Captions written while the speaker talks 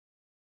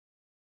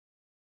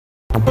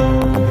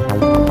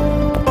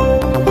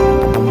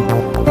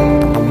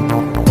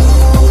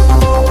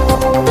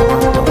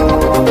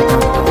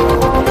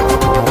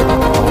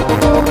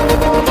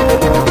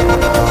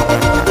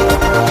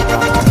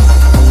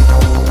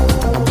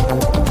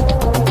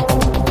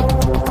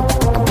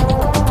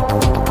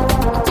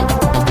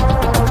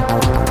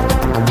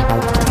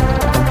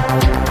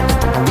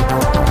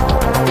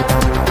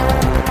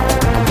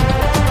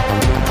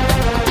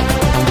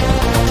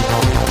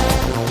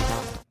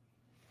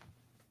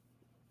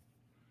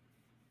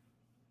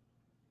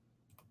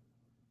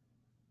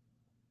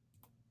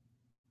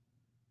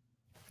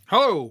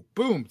Hello,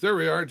 boom, there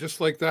we are,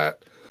 just like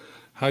that.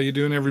 How you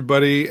doing,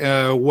 everybody?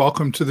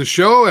 Welcome to the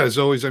show. As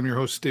always, I'm your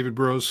host, David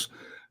Burrows.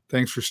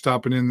 Thanks for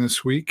stopping in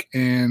this week.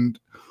 And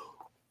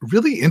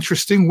really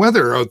interesting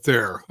weather out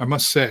there, I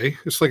must say.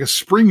 It's like a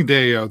spring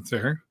day out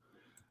there.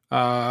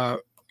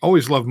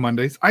 Always love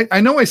Mondays.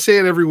 I know I say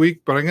it every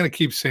week, but I'm going to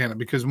keep saying it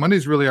because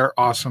Mondays really are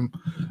awesome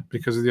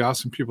because of the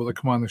awesome people that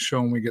come on the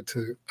show and we get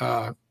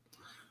to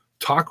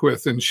talk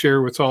with and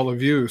share with all of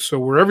you. So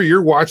wherever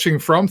you're watching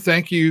from,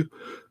 thank you.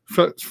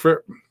 Let's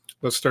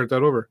start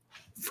that over.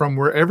 From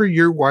wherever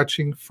you're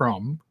watching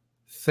from,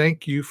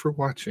 thank you for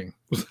watching.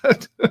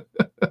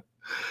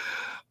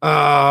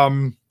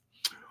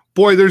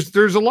 Boy,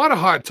 there's a lot of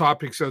hot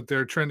topics out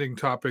there, trending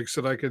topics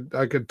that I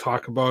could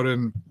talk about,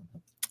 and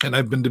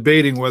I've been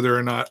debating whether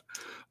or not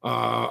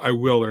I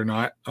will or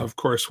not. Of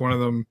course, one of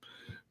them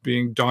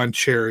being Don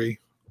Cherry,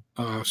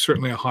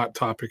 certainly a hot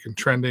topic and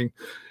trending,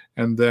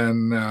 and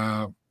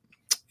then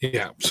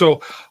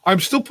so I'm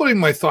still putting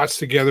my thoughts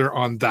together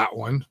on that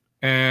one.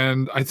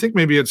 And I think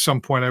maybe at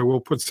some point I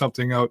will put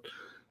something out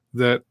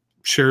that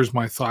shares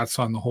my thoughts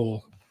on the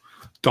whole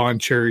Don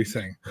Cherry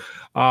thing.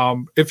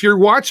 If you're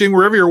watching,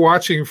 wherever you're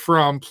watching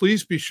from,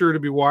 please be sure to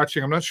be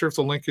watching. I'm not sure if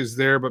the link is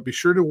there, but be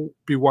sure to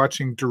be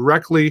watching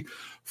directly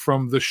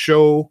from the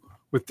Show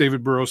with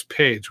David Burrows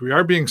page. We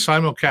are being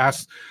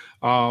simulcast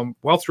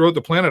throughout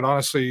the planet,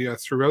 honestly,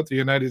 throughout the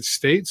United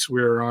States.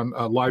 We're on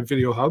a live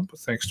video hub,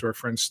 thanks to our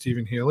friend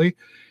Stephen Healy.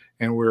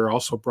 And we're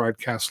also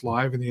broadcast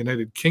live in the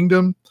United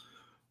Kingdom.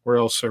 Where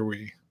else are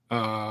we?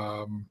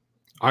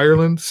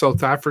 Ireland,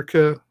 South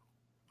Africa,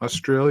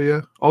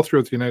 Australia, all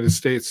throughout the United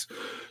States.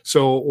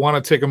 So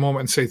want to take a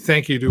moment and say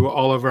thank you to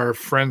all of our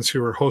friends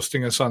who are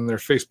hosting us on their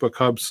Facebook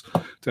hubs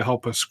to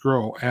help us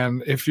grow.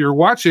 And if you're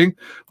watching,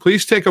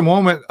 please take a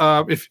moment.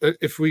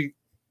 If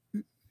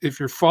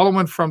you're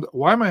following from,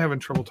 why am I having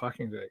trouble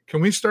talking today?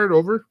 Can we start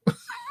over?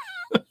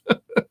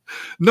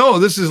 No,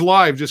 this is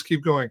live. Just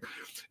keep going.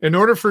 In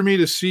order for me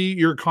to see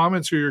your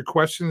comments or your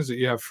questions that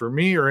you have for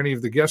me or any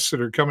of the guests that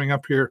are coming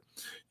up here,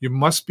 you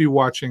must be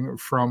watching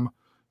from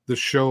the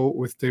Show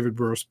with David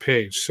Burrows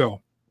page. So,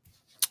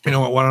 you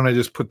know what? Why don't I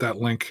just put that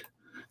link?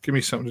 Give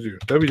me something to do.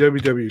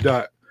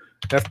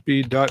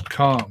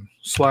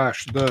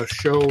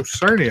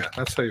 www.fb.com/theshowsarnia.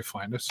 That's how you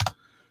find us.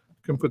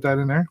 You can put that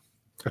in there.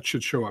 That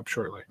should show up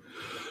shortly.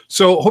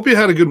 So hope you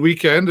had a good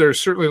weekend. There's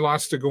certainly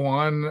lots to go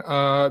on.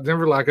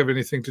 Never lack of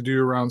anything to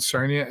do around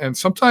Sarnia. And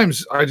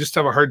sometimes I just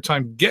have a hard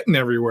time getting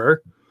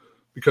everywhere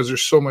because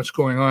there's so much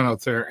going on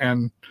out there.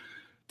 And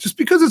just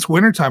because it's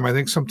wintertime, I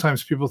think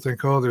sometimes people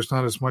think, oh, there's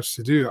not as much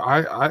to do.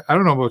 I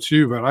don't know about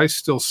you, but I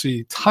still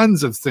see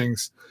tons of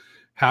things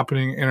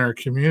happening in our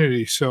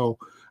community. So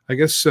I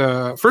guess,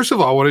 first of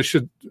all, what I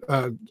should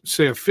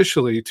say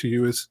officially to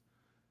you is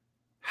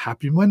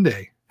Happy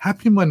Monday.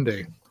 Happy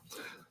Monday.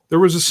 There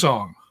was a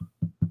song.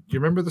 Do you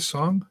remember the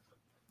song?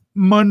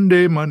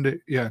 Monday, Monday.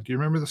 Yeah, do you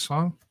remember the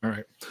song? All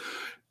right.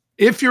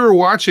 If you're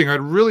watching,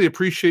 I'd really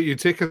appreciate you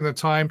taking the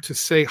time to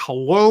say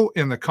hello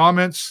in the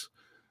comments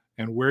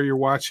and where you're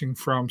watching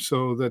from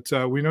so that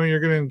we know you're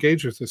going to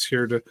engage with us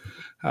here to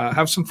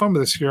have some fun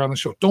with us here on the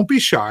show. Don't be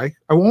shy.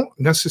 I won't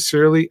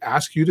necessarily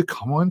ask you to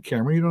come on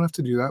camera. You don't have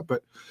to do that,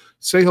 but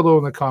say hello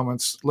in the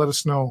comments. Let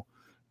us know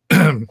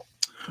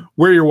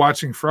where you're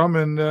watching from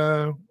and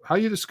how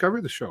you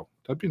discovered the show.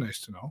 That'd be nice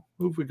to know.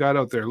 Who have we got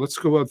out there? Let's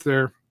go out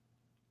there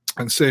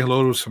and say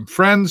hello to some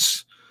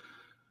friends.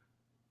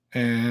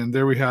 And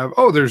there we have,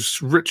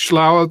 there's Rich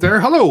Schlau out there.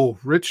 Hello,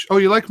 Rich. Oh,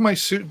 you like my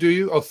suit, do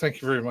you? Oh,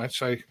 thank you very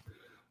much. I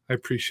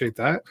appreciate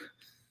that.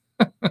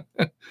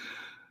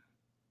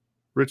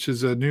 Rich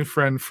is a new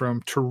friend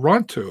from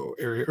Toronto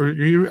area. Are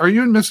you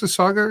in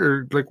Mississauga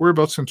or like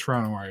whereabouts in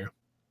Toronto are you?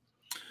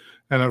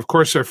 And of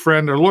course, our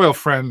loyal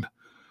friend,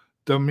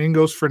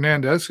 Domingos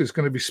Fernandez is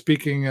going to be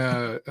speaking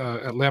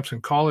at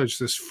Lambton College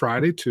this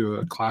Friday to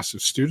a class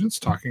of students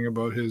talking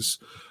about his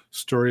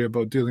story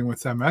about dealing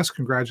with MS.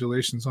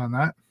 Congratulations on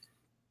that.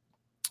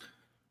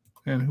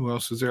 And who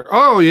else is there?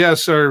 Oh,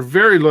 yes, our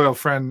very loyal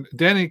friend,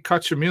 Danny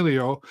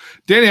Cacciamilio.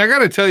 Danny, I got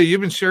to tell you,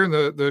 you've been sharing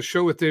the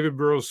Show with David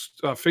Burrows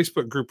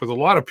Facebook group with a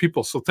lot of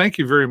people, so thank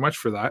you very much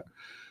for that.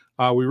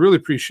 We really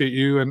appreciate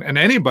you and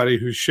anybody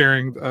who's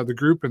sharing the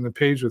group and the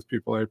page with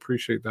people. I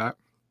appreciate that.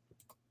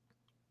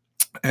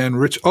 And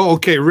Rich,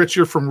 Rich,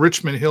 you're from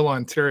Richmond Hill,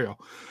 Ontario.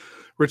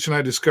 Rich and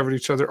I discovered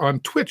each other on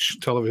Twitch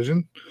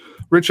television.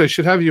 Rich, I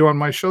should have you on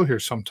my show here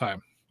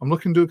sometime. I'm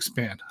looking to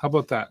expand. How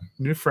about that?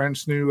 New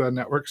friends, new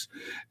networks.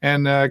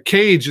 And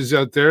Cage is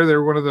out there.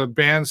 They're one of the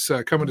bands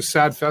coming to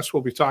Sad Fest.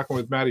 We'll be talking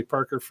with Maddie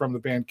Parker from the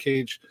band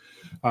Cage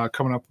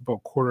coming up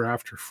about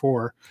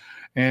 4:15.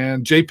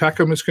 And Jay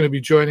Peckham is going to be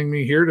joining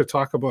me here to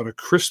talk about A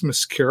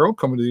Christmas Carol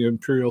coming to the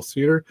Imperial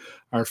Theater.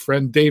 Our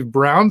friend Dave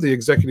Brown, the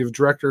executive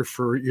director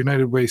for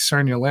United Way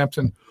Sarnia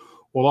Lambton,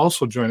 will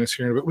also join us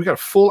here in a bit. We got a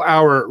full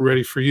hour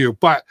ready for you.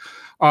 But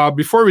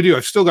before we do,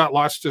 I've still got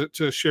lots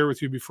to share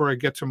with you before I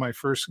get to my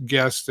first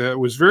guest. I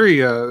was very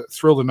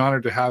thrilled and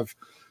honored to have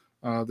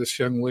this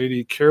young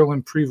lady,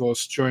 Carolyn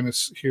Prevost, join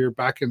us here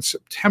back in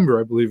September,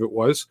 I believe it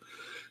was.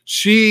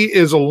 She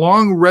is a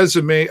long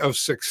resume of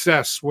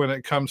success when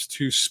it comes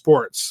to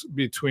sports,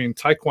 between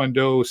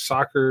taekwondo,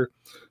 soccer.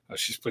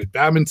 She's played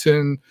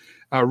badminton.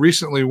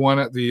 Recently won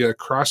at the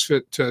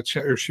CrossFit.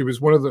 Or she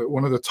was one of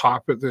the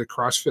top at the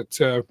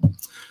CrossFit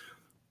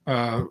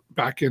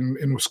back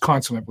in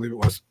Wisconsin, I believe it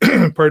was.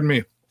 Pardon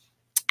me.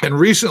 And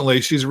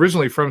recently, she's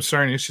originally from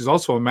Sarnia. She's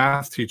also a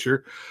math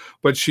teacher,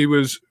 but she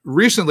was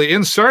recently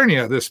in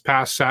Sarnia this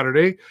past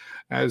Saturday,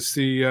 as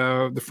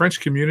the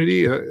French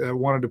community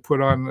wanted to put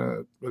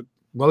on.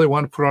 They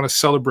wanted to put on a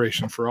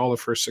celebration for all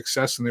of her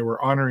success, and they were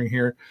honoring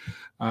her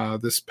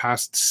this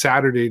past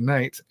Saturday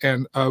night.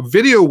 And a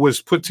video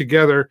was put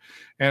together,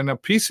 and a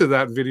piece of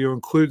that video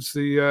includes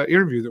the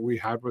interview that we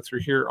had with her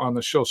here on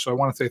the show. So I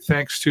want to say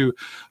thanks to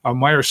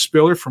Meyer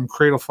Spiller from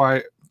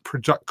Cradlefly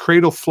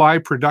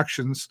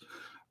Productions.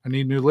 I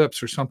need new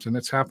lips or something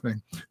that's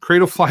happening.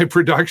 Cradlefly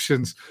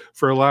Productions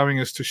for allowing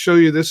us to show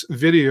you this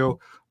video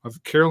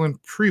of Carolyn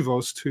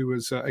Prevost, who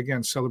was,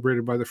 again,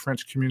 celebrated by the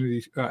French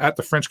community at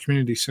the French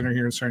Community Center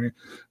here in Sarnia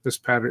this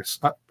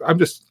past. I'm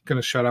just going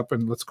to shut up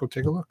and let's go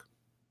take a look.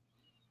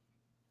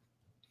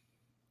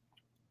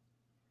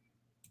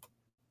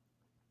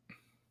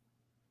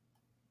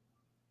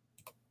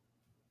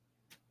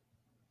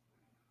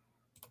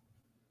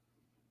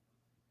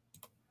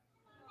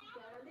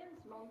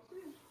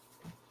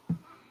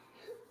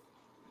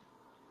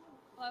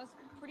 I was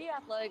pretty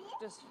athletic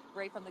just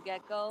right from the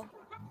get-go.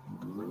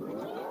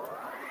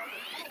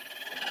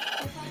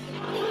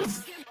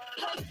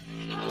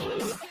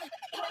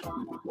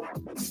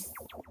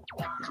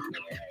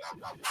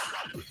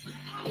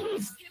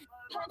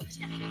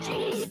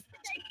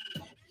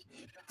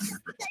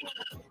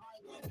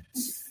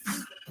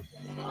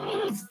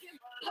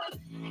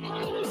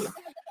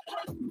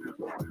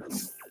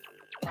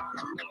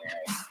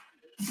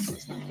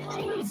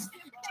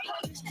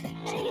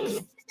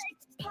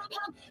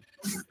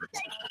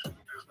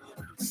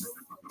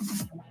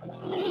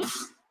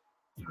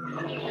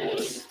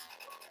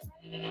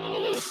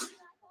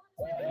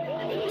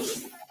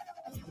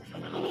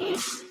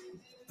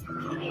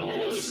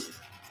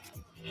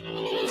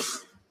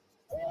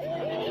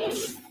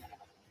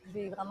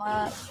 J'ai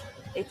vraiment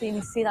été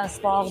initiée dans le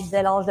sport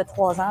dès l'âge de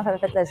 3 ans. J'avais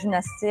fait de la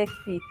gymnastique,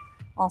 puis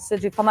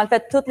ensuite, j'ai pas mal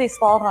fait tous les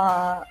sports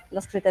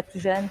lorsque j'étais plus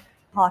jeune.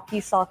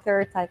 Hockey,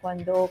 soccer,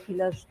 taekwondo, puis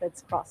là, je fais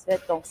du CrossFit.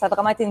 Donc, ça a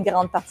vraiment été une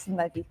grande partie de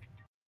ma vie.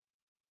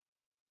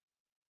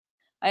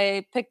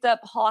 I picked up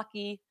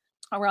hockey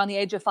around the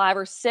age of 5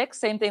 or 6,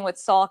 same thing with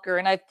soccer.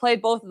 And I've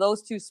played both of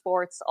those two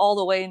sports all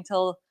the way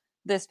until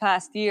this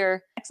past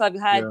year. So I've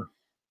had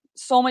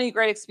so many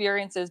great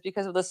experiences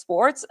because of the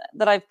sports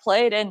that I've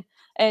played.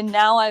 And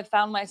now I've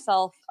found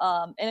myself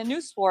in a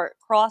new sport,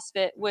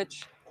 CrossFit,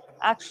 which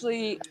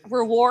actually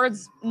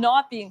rewards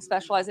not being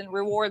specialized and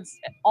rewards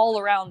all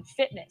around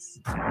fitness.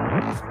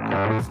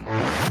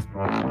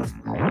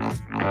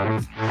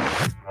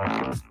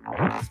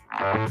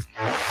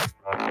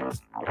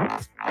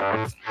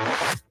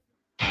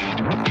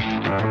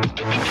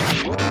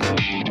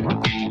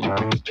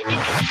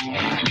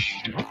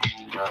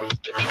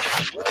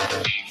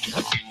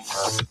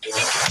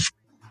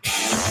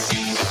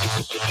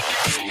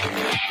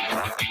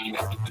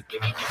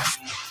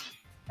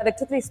 Avec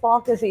tous les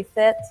sports que j'ai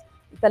faits,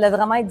 il fallait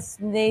vraiment être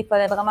discipliné, il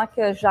fallait vraiment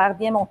que je gère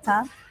bien mon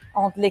temps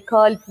entre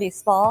l'école et les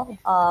sports.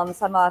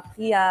 Ça m'a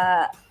appris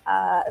à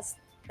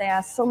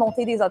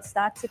surmonter des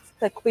obstacles,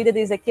 de couper de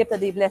des équipes, de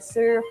des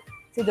blessures,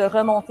 de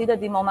remonter de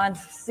des moments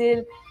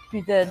difficiles,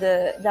 puis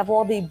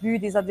d'avoir des buts,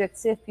 des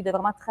objectifs, puis de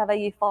vraiment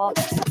travailler fort.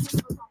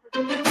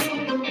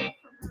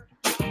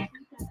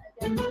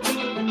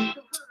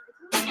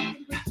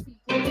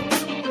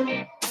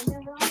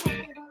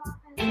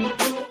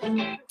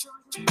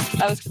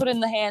 I was put in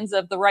the hands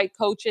of the right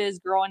coaches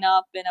growing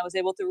up, and I was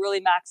able to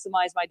really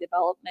maximize my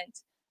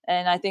development.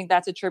 And I think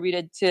that's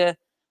attributed to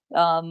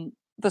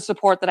the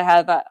support that I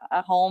have at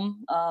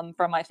home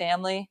from my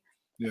family,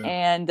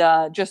 and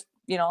just,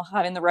 you know,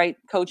 having the right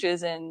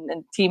coaches and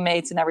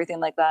teammates and everything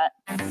like that.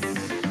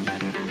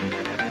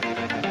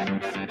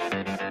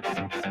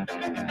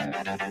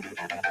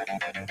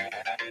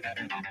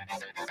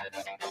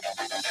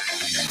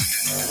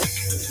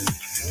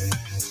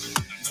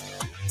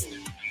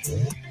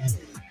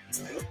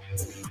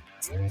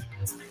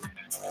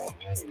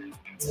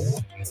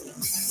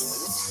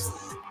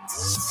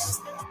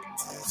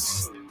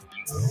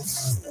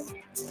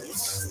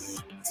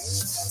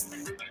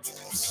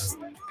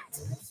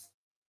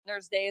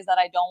 There's days that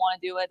I don't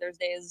want to do it. There's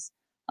days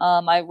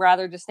I'd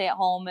rather just stay at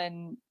home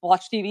and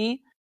watch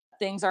TV.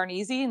 Things aren't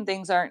easy and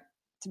things aren't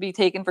to be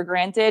taken for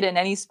granted in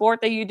any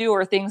sport that you do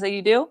or things that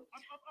you do.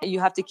 You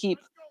have to keep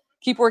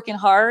working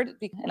hard.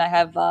 And I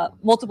have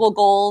multiple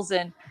goals.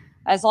 And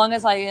as long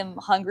as I am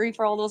hungry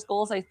for all those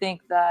goals, I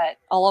think that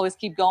I'll always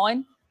keep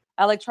going.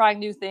 I like trying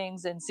new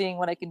things and seeing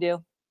what I can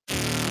do.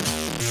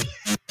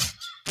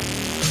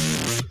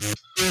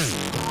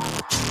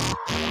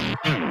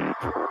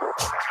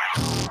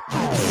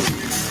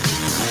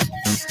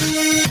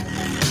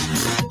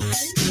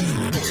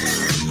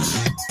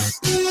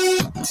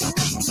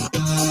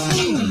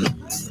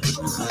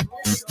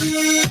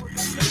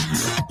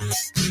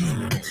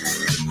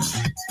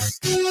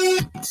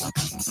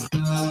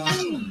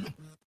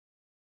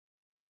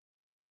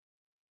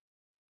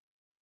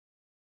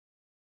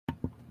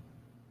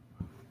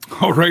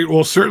 All right.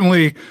 Well,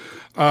 certainly,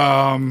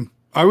 I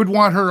would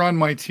want her on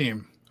my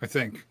team. I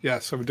think.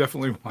 Yes, I would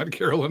definitely want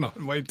Carolyn on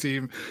my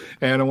team.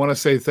 And I want to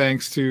say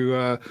thanks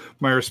to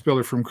Myra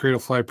Spiller from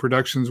Cradlefly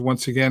Productions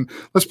once again.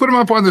 Let's put them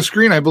up on the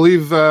screen. I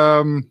believe,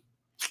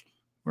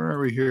 where are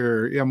we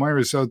here? Yeah,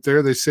 Myra's out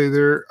there. They say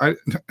they're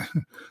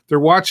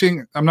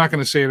watching. I'm not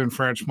going to say it in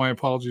French. My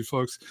apologies,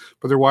 folks.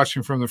 But they're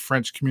watching from the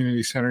French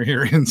Community Center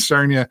here in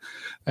Sarnia.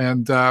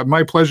 And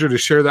my pleasure to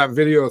share that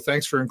video.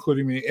 Thanks for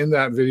including me in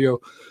that video.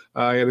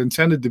 I had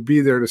intended to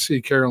be there to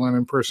see Carolyn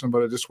in person,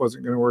 but it just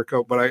wasn't going to work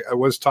out. But I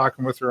was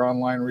talking with her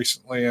online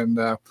recently, and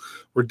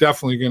we're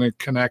definitely going to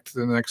connect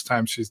the next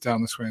time she's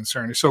down this way in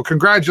Sarnia. So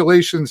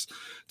congratulations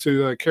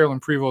to Carolyn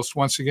Prevost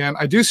once again.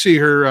 I do see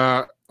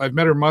her. I've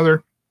met her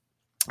mother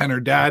and her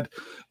dad.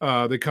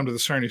 They come to the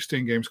Sarnia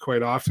Sting games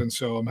quite often,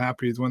 so I'm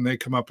happy when they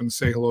come up and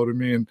say hello to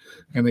me, and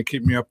they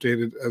keep me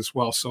updated as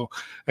well. So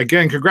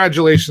again,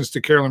 congratulations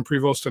to Carolyn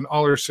Prevost and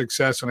all her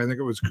success, and I think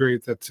it was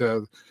great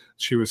that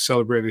she was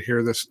celebrated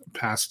here this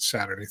past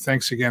Saturday.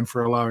 Thanks again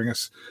for allowing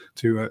us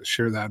to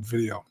share that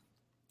video.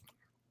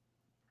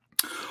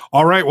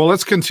 All right, well,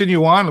 let's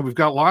continue on. We've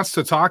got lots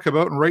to talk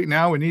about, and right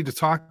now we need to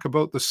talk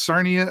about the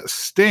Sarnia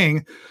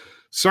Sting.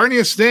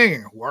 Sarnia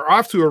Sting were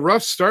off to a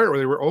rough start where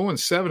they were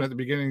 0-7 at the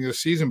beginning of the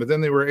season, but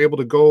then they were able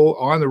to go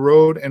on the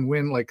road and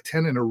win like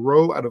 10 in a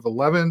row out of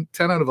 11.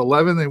 10 out of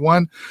 11 they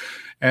won.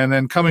 And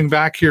then coming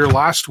back here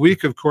last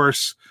week, of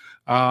course,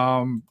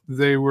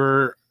 they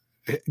were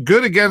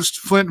good against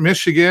Flint,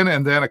 Michigan,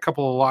 and then a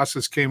couple of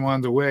losses came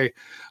on the way,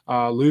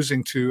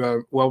 losing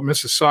to,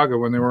 Mississauga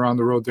when they were on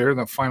the road there.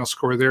 The final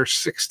score there,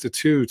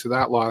 6-2 to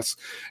that loss.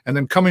 And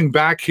then coming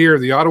back here,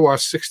 the Ottawa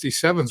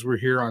 67s were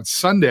here on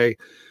Sunday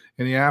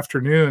in the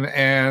afternoon,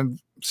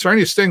 and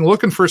Sarnia Sting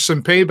looking for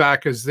some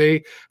payback as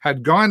they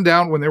had gone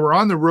down when they were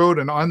on the road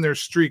and on their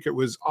streak. It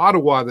was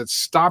Ottawa that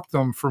stopped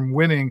them from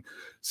winning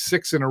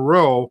 6 in a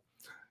row,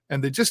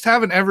 and they just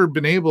haven't ever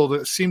been able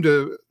to seem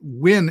to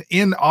win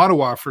in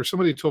Ottawa. For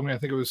somebody told me, I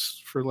think it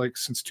was for like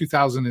since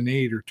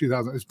 2008 or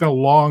 2000. It's been a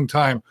long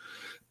time,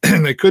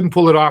 and they couldn't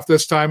pull it off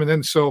this time. And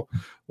then so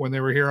when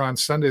they were here on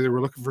Sunday, they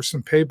were looking for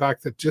some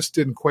payback that just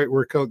didn't quite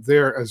work out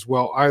there as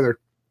well either.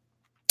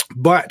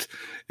 But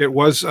it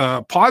was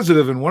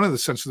positive in one of the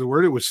sense of the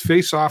word. It was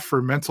Face Off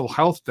for Mental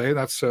Health Day.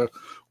 That's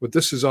what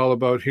this is all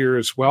about here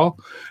as well.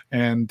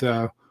 And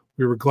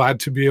we were glad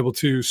to be able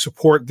to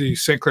support the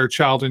St. Clair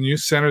Child and Youth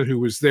Center who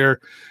was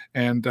there.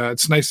 And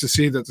it's nice to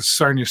see that the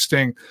Sarnia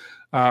Sting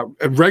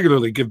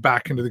regularly give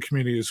back into the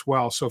community as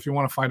well. So if you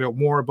want to find out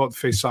more about the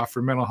Face Off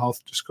for Mental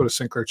Health, just go to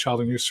St. Clair Child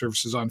and Youth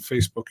Services on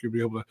Facebook. You'll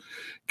be able to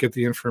get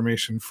the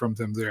information from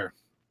them there.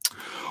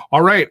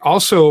 All right.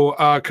 Also,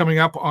 coming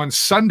up on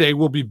Sunday,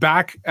 we'll be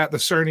back at the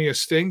Sarnia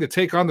Sting to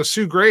take on the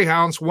Sioux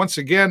Greyhounds once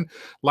again.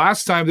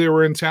 Last time they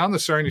were in town, the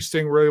Sarnia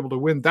Sting were able to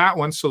win that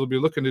one, so they'll be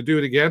looking to do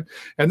it again.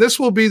 And this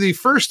will be the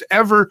first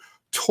ever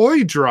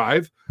toy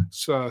drive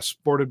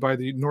supported by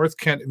the North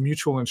Kent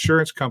Mutual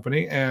Insurance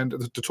Company. And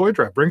the toy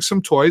drive brings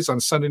some toys on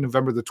Sunday,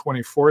 November the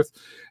 24th,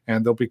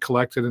 and they'll be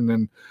collected and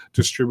then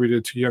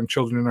distributed to young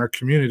children in our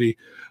community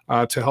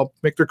to help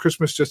make their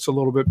Christmas just a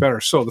little bit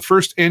better. So the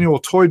first annual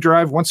toy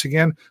drive, once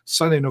again,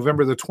 Sunday,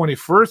 November the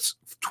 24th.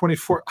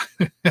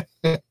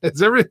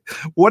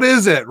 What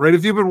is it, right?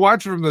 If you've been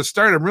watching from the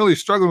start, I'm really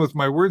struggling with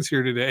my words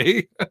here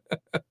today.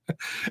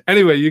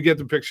 Anyway, you get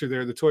the picture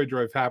there. The toy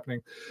drive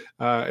happening,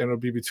 and it'll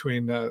be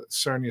between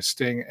Sarnia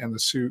Sting and the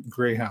Sioux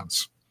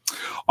Greyhounds.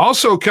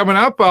 Also coming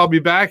up, I'll be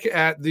back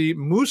at the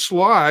Moose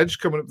Lodge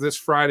coming up this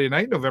Friday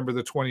night, November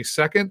the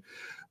 22nd.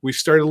 We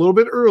start a little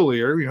bit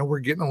earlier. You know, we're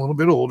getting a little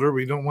bit older.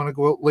 We don't want to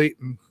go out late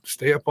and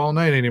stay up all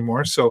night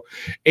anymore. So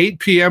 8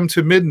 p.m.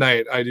 to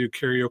midnight, I do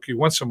karaoke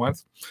once a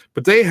month.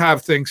 But they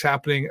have things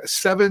happening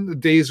 7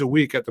 days a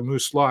week at the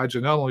Moose Lodge.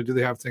 And not only do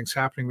they have things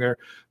happening there,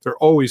 they're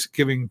always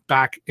giving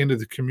back into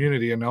the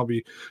community. And I'll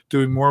be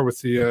doing more with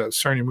the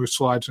Sarnia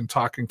Moose Lodge and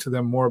talking to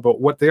them more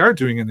about what they are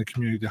doing in the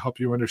community to help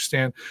you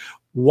understand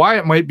why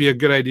it might be a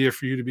good idea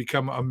for you to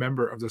become a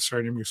member of the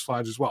Sarnia Moose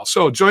Lodge as well.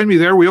 So join me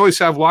there. We always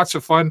have lots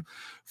of fun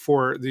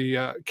for the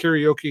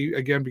karaoke,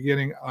 again,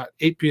 beginning at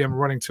 8 p.m.,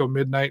 running till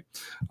midnight,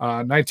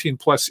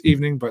 19-plus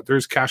evening, but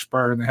there's cash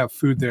bar and they have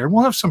food there. And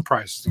we'll have some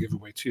prizes to give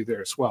away to you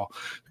there as well.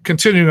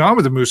 Continuing on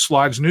with the Moose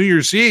Lodge, New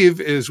Year's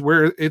Eve is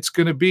where it's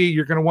going to be.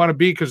 You're going to want to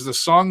be because the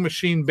Song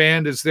Machine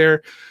Band is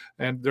there.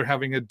 And they're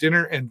having a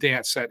dinner and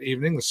dance that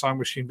evening. The Song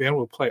Machine Band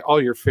will play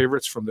all your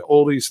favorites from the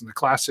oldies and the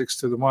classics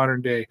to the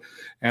modern day.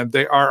 And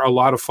they are a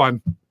lot of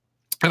fun.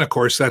 And, of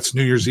course, that's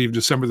New Year's Eve,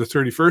 December the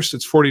 31st.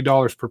 It's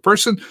 $40 per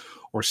person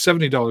or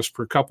 $70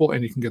 per couple.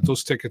 And you can get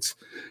those tickets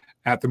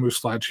at the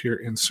Moose Lodge here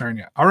in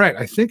Sarnia. All right.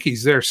 I think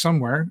he's there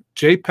somewhere.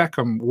 Jay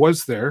Peckham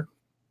was there.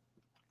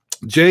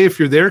 Jay, if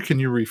you're there, can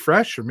you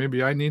refresh? Or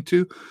maybe I need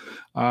to.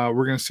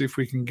 We're going to see if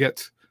we can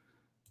get...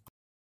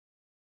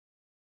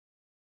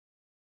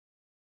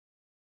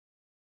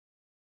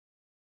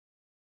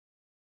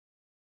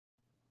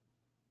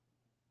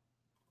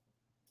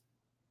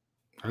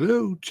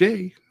 Hello,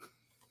 Jay.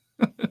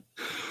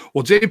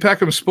 Well, Jay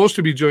Peckham's supposed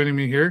to be joining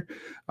me here.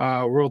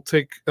 We'll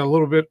take a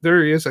little bit.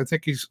 There he is. I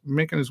think he's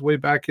making his way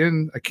back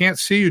in. I can't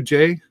see you,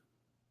 Jay.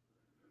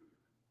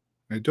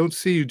 I don't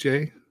see you,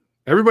 Jay.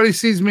 Everybody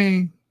sees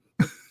me.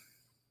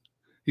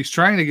 He's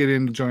trying to get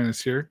in to join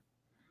us here.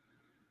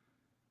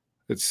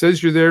 It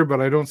says you're there,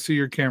 but I don't see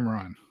your camera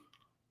on.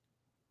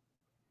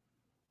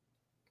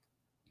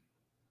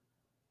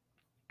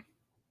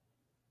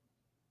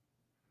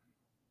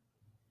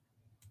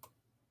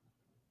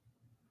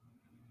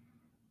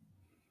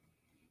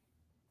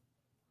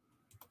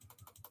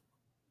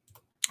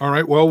 All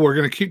right. Well, we're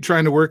going to keep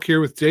trying to work here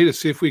with Jay to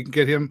see if we can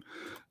get him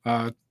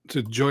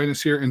to join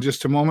us here in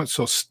just a moment.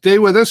 So stay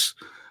with us.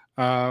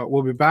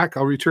 We'll be back.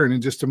 I'll return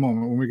in just a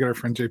moment when we get our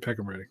friend Jay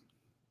Peckham ready.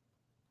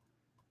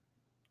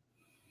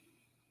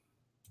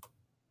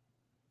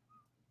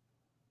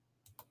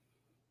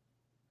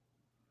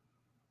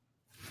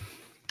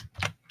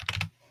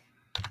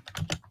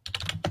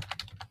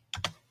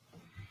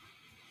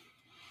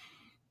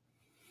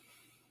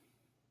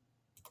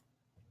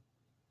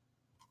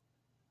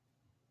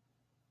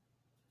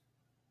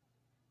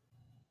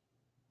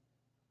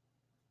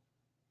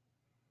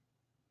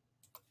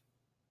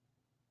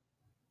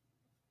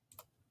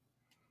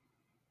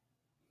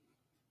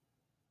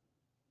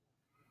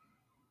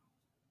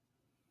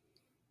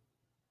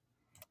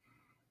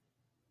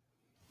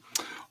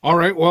 All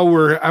right. Well,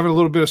 we're having a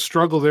little bit of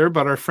struggle there,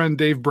 but our friend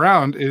Dave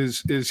Brown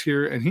is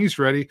here and he's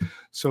ready.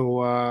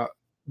 So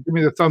give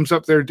me the thumbs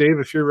up there, Dave,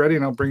 if you're ready,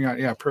 and I'll bring out.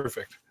 Yeah,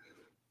 perfect.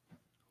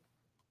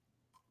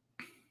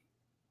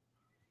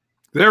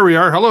 There we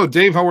are. Hello,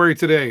 Dave. How are you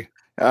today?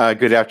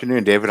 Good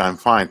afternoon, David. I'm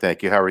fine,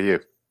 thank you. How are you?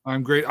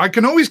 I'm great. I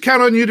can always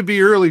count on you to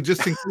be early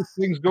just in case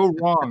things go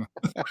wrong.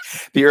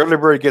 The early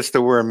bird gets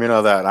the worm. You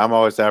know that. I'm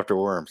always after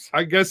worms.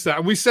 I guess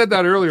that we said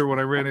that earlier when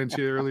I ran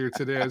into you earlier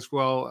today as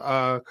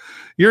well.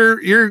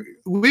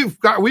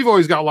 We've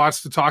always got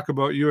lots to talk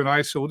about, you and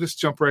I, so we'll just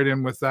jump right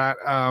in with that.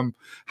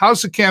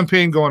 How's the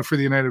campaign going for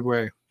the United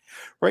Way?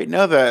 Right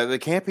now, the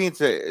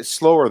campaign's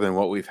slower than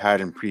what we've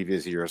had in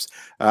previous years.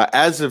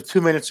 As of 2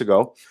 minutes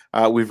ago,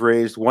 we've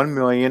raised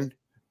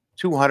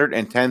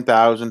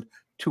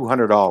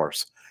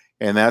 $1,210,200.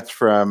 And that's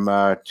from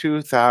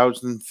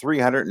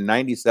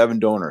 2,397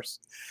 donors.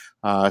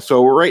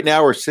 So right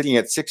now we're sitting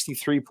at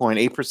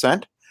 63.8%.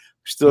 We've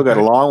still got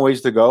a long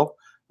ways to go,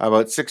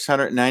 about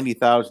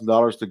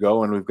 $690,000 to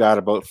go, and we've got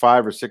about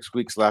 5 or 6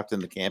 weeks left in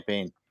the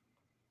campaign.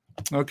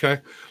 Okay,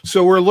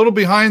 so we're a little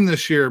behind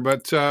this year,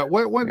 but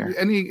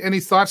any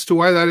thoughts to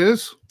why that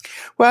is?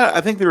 Well,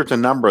 I think there's a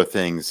number of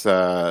things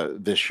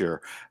this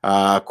year.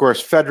 Of course,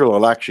 federal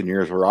election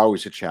years were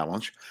always a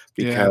challenge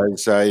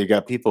because you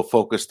got people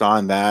focused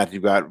on that.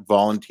 You've got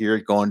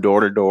volunteers going door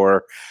to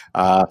door.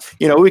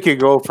 We could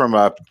go from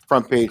a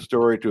front page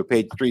story to a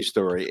page 3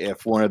 story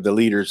if one of the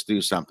leaders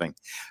do something.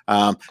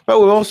 But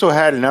we've also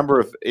had a number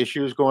of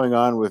issues going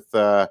on with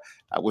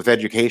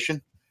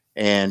education.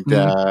 And,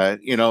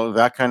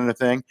 that kind of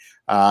thing.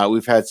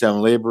 We've had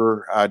some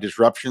labor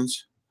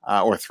disruptions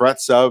or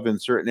threats of in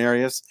certain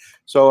areas.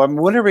 So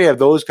whenever you have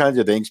those kinds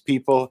of things,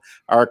 people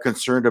are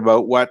concerned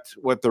about what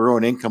their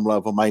own income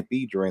level might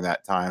be during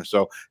that time.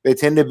 So they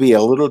tend to be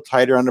a little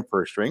tighter on the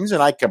purse strings.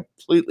 And I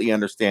completely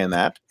understand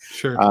that.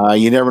 Sure.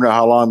 You never know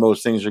how long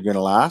those things are going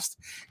to last.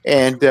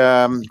 And,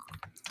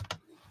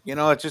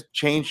 it's just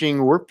changing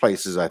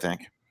workplaces, I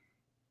think.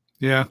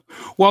 Yeah.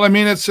 Well, I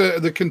mean, it's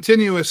the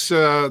continuous,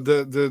 I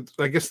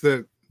guess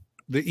the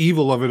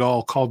evil of it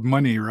all called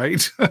money,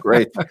 right?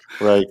 Right.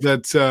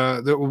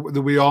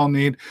 that we all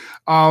need.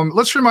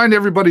 Let's remind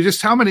everybody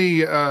just how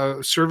many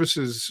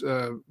services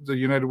the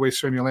United Way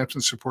Sarnia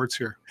Lamson supports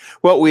here.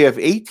 Well, we have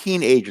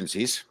 18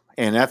 agencies.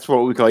 And that's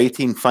what we call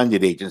 18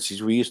 funded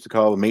agencies. We used to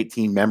call them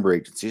 18 member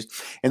agencies.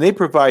 And they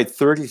provide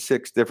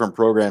 36 different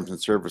programs and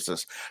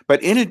services.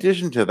 But in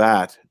addition to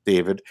that,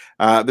 David,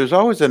 there's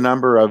always a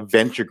number of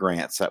venture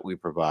grants that we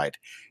provide.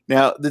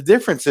 Now, the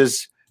difference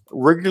is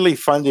regularly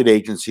funded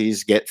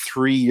agencies get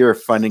 3-year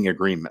funding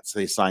agreements.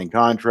 They sign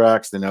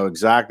contracts. They know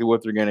exactly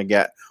what they're going to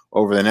get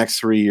over the next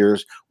 3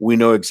 years. We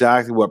know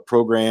exactly what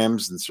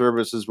programs and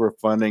services we're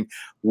funding,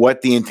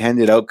 what the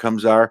intended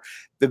outcomes are.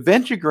 The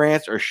venture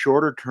grants are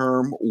shorter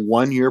term,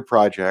 1-year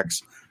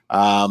projects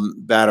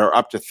that are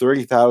up to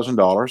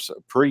 $30,000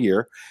 per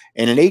year.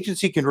 And an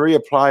agency can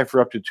reapply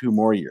for up to 2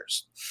 more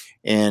years.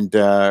 And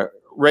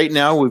right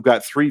now we've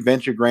got 3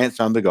 venture grants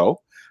on the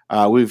go.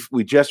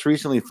 We just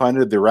recently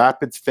funded the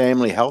Rapids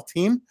Family Health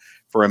Team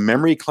for a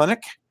memory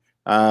clinic.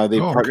 They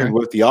partnered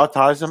with the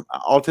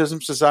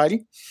Autism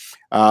Society,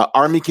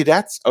 Army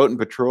Cadets out in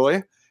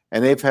Petrolia.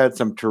 And they've had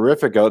some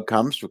terrific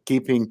outcomes for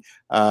keeping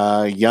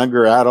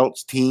younger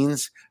adults,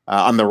 teens,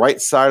 on the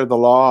right side of the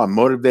law and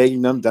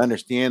motivating them to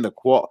understand the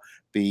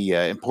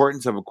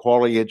importance of a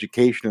quality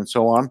education and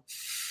so on.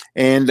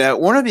 And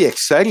one of the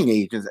exciting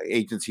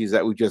agencies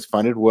that we just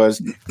funded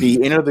was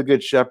the Inn of the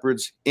Good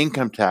Shepherd's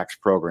income tax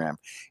program.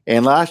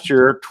 And last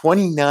year,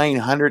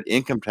 2,900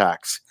 income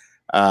tax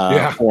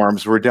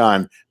forms were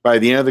done by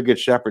the Inn of the Good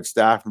Shepherd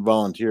staff and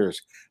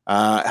volunteers,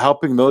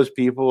 helping those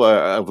people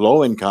of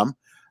low income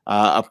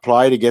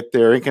apply to get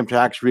their income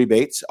tax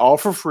rebates, all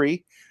for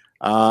free,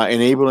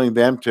 enabling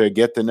them to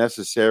get the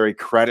necessary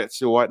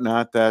credits and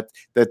whatnot that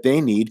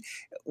they need.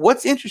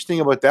 What's interesting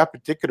about that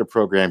particular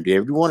program,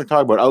 David, we want to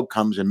talk about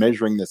outcomes and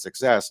measuring the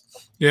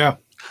success. Yeah.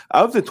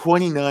 Of the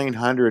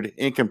 2,900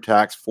 income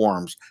tax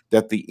forms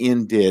that the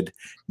Inn did,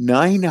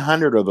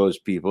 900 of those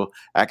people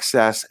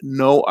access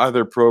no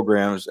other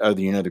programs of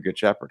the Inn of the Good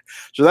Shepherd.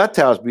 So that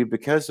tells me,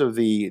 because of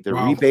the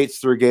Wow. rebates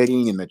they're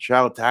getting and the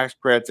child tax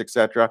credits,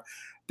 etc.,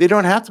 they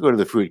don't have to go to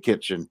the food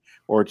kitchen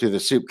or to the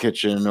soup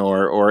kitchen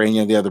or any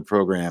of the other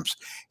programs.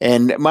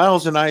 And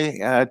Miles and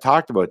I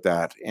talked about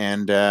that,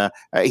 and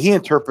he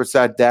interprets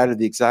that data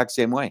the exact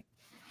same way.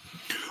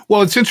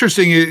 Well, it's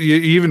interesting. You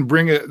even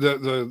bring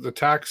the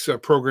tax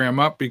program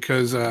up,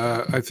 because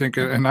I think,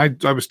 and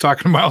I was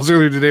talking to Miles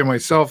earlier today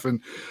myself,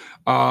 and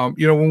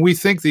when we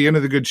think the Inn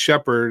of the Good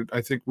Shepherd,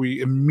 I think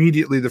we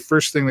immediately, the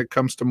first thing that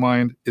comes to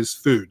mind is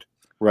food.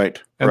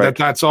 Right. And right.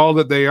 that's all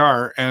that they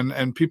are.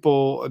 And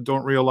people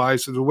don't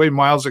realize that the way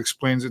Miles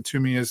explains it to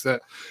me is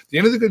that the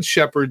Inn of the Good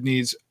Shepherd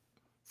needs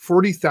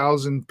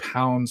 40,000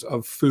 pounds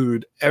of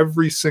food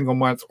every single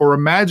month. Or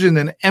imagine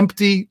an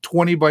empty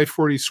 20 by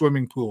 40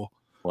 swimming pool.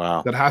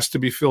 Wow. That has to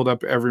be filled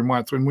up every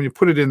month. And when you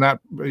put it in that,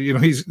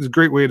 he's a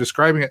great way of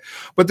describing it.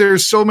 But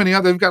there's so many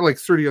other, they've got like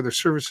 30 other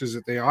services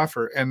that they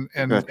offer. And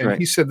right.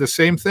 He said the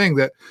same thing,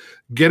 that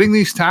getting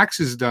these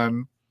taxes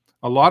done,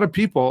 a lot of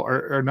people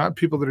are not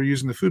people that are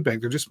using the food bank.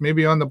 They're just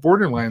maybe on the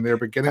borderline there,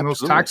 but getting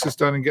Absolutely. those taxes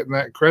done and getting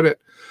that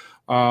credit,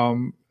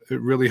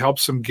 it really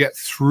helps them get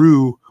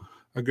through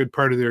a good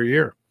part of their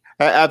year.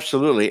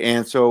 Absolutely.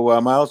 And so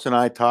Miles and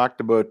I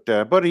talked about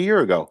a year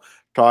ago,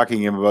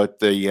 talking about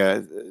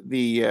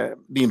the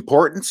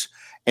importance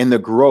and the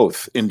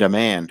growth in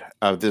demand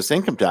of this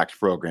income tax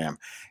program.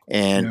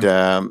 And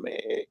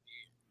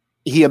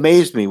he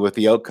amazed me with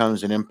the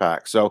outcomes and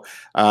impact. So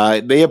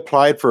they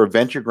applied for a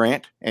venture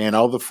grant, and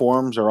all the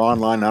forms are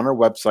online on our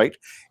website.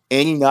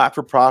 Any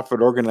not-for-profit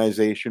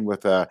organization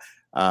with a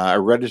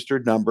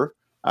registered number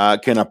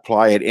can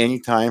apply at any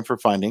time for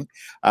funding.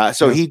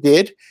 So he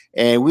did,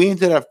 and we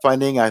ended up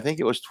funding, I think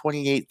it was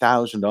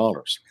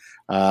 $28,000.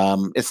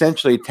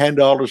 Essentially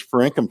 $10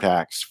 per income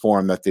tax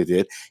form that they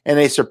did, and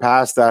they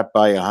surpassed that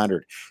by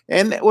 100.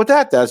 And what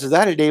that does is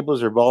that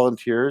enables their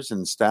volunteers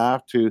and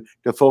staff to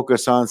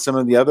focus on some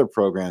of the other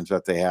programs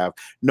that they have,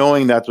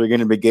 knowing that they're going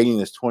to be getting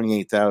this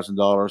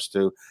 $28,000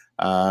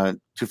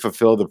 to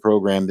fulfill the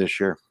program this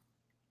year.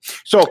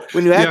 So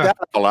when you add that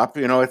all up,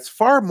 it's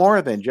far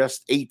more than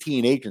just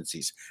 18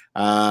 agencies.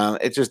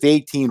 It's just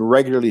 18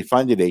 regularly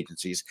funded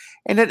agencies.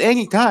 And at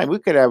any time, we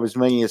could have as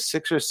many as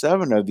 6 or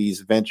 7 of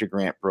these venture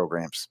grant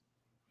programs.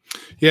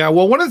 Yeah,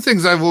 well, one of the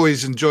things I've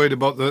always enjoyed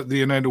about the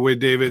United Way,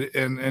 David,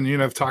 and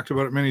I've talked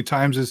about it many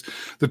times, is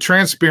the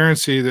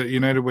transparency that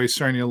United Way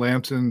Sarnia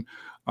Lambton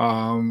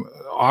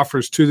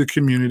offers to the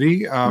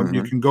community.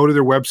 You can go to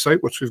their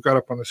website, which we've got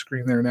up on the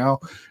screen there now,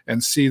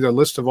 and see the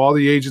list of all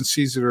the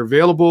agencies that are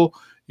available.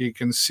 You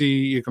can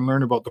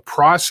learn about the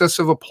process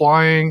of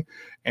applying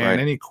and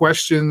any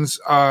questions.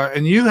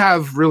 And you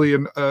have really,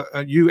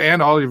 you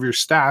and all of your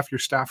staff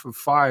of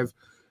 5,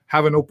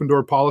 have an open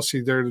door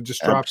policy there to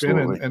just drop in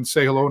and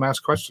say hello and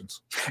ask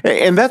questions.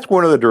 And that's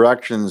one of the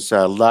directions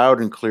loud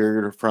and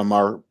clear from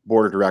our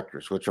board of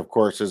directors, which of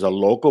course is a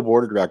local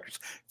board of directors,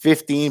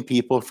 15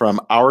 people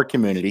from our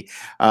community.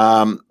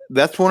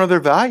 That's one of their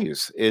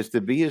values, is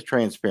to be as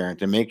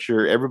transparent and make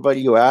sure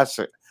everybody who asks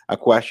a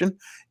question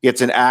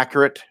gets an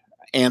accurate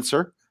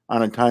answer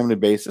on a timely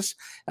basis,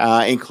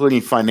 including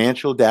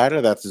financial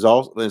data that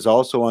is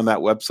also on that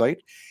website.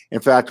 In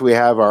fact, we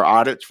have our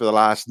audits for the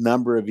last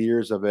number of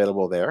years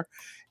available there.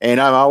 And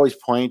I'm always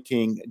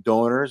pointing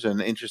donors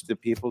and interested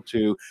people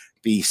to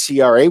the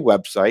CRA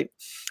website,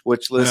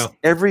 which lists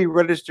every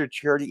registered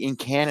charity in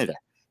Canada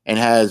and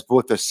has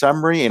both a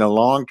summary and a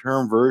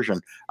long-term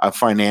version of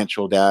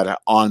financial data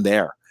on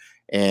there.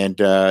 And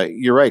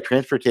you're right,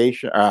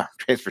 transportation,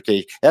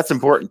 that's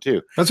important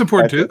too. That's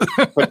important too.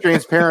 But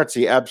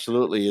transparency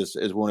absolutely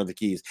is one of the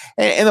keys.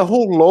 And the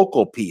whole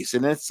local piece,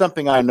 and it's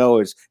something I know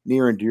is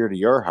near and dear to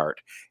your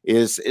heart,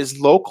 is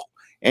local.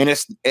 And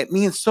it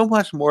means so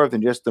much more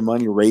than just the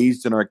money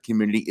raised in our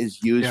community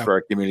is used for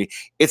our community.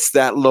 It's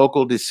that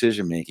local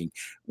decision making.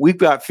 We've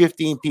got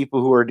 15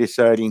 people who are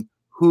deciding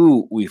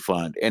who we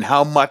fund and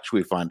how much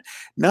we fund,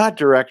 not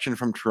direction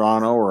from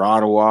Toronto or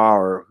Ottawa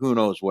or who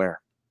knows where.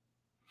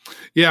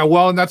 Yeah,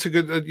 well, and that's a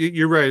good.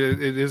 You're right.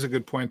 It is a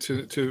good point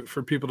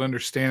for people to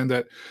understand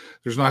that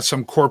there's not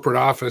some corporate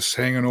office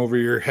hanging over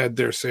your head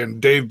there saying,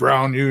 "Dave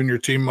Brown, you and your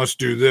team must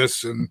do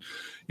this," and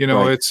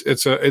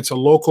it's a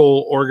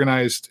local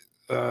organized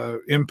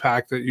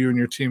impact that you and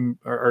your team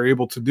are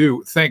able to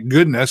do. Thank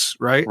goodness,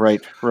 right?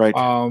 Right.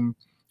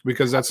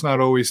 Because that's not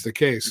always the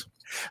case.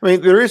 I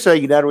mean, there is a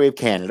United Way of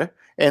Canada.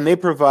 And they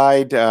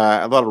provide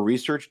a lot of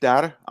research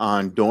data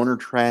on donor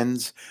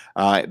trends.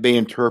 They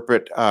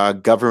interpret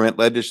government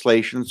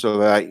legislation so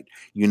that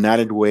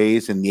United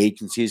Ways and the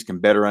agencies can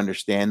better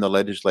understand the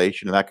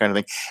legislation and that kind of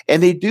thing.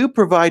 And they do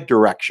provide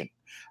direction.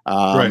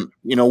 One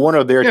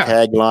of their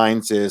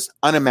taglines is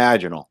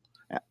unimaginable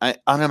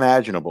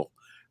unimaginable,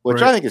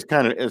 which Right. I think is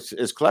kind of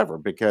is clever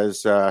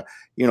because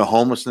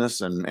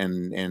homelessness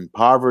and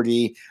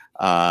poverty,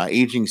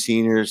 aging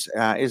seniors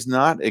is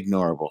not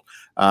ignorable.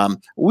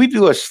 We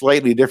do a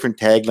slightly different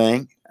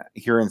tagline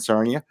here in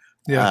Sarnia: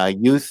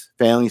 youth,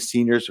 families,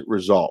 seniors,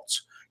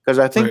 results. Because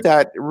I think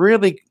that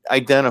really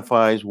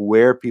identifies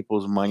where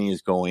people's money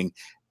is going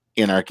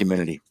in our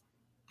community.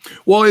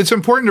 Well, it's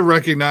important to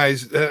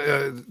recognize,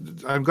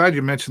 I'm glad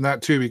you mentioned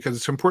that too, because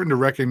it's important to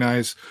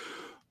recognize,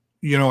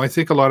 I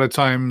think a lot of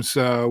times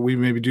we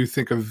maybe do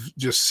think of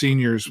just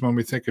seniors when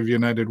we think of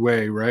United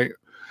Way, right?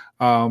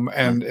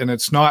 And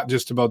it's not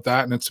just about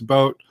that, and it's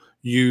about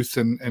youth,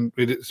 and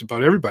it's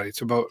about everybody.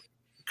 It's about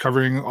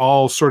covering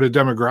all sort of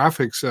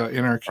demographics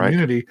in our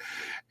community. Right.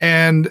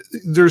 And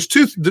there's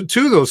two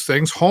of those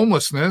things: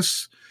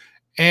 homelessness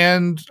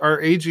and our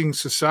aging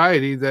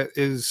society that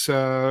is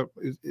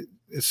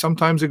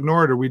sometimes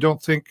ignored, or we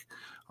don't think,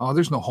 oh,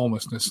 there's no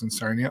homelessness in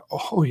Sarnia.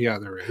 Oh, yeah,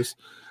 there is.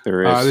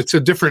 There is. It's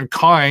a different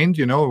kind,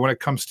 when it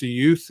comes to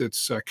youth,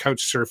 it's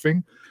couch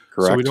surfing.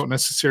 Correct. So we don't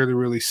necessarily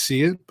really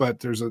see it,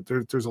 but there's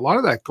a lot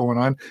of that going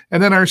on.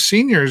 And then our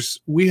seniors,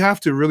 we have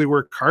to really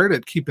work hard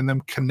at keeping them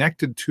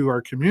connected to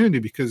our community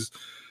because,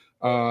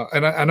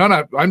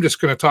 I'm just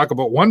going to talk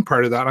about one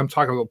part of that. I'm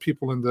talking about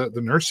people in the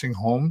nursing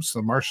homes,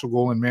 the Marshall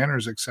Golden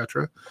Manors,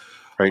 etc.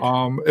 Right.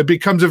 It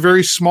becomes a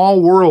very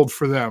small world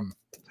for them.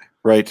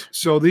 Right.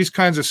 So these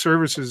kinds of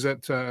services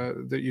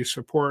that you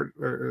support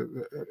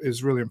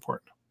is really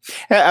important.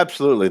 Yeah,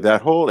 absolutely.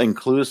 That whole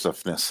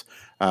inclusiveness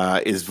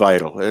is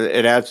vital.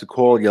 It adds to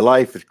quality of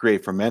life. It's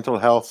great for mental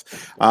health.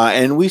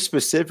 And we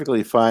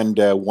specifically fund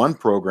one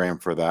program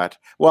for that.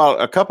 Well,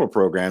 a couple of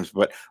programs,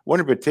 but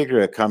one in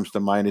particular that comes to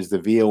mind is the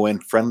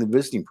VON Friendly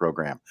Visiting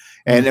Program.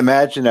 And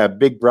imagine a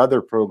Big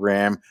Brother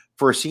program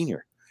for a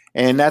senior.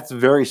 And that's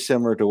very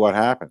similar to what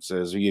happens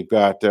is you've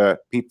got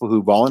people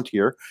who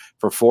volunteer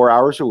for 4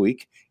 hours a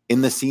week in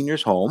the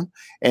senior's home,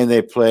 and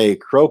they play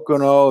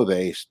crokinole,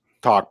 they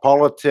talk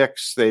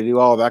politics, they do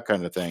all that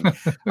kind of thing.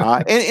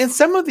 And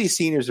some of these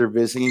seniors are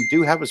visiting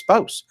do have a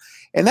spouse.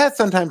 And that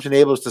sometimes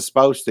enables the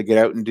spouse to get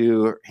out and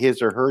do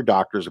his or her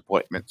doctor's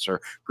appointments or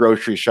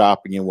grocery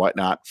shopping and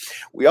whatnot.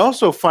 We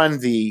also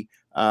fund the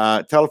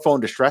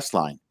telephone distress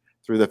line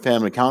through the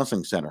Family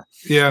Counseling Center.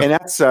 Yeah. And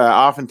that's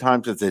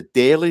oftentimes it's a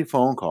daily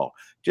phone call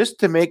just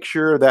to make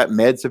sure that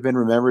meds have been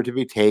remembered to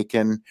be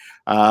taken,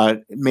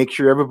 make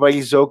sure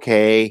everybody's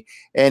okay,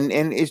 and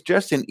it's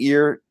just an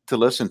ear to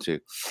listen to.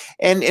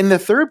 And in the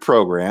third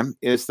program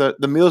is the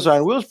Meals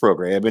on Wheels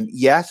program. And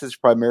yes, it's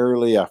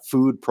primarily a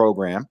food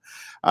program,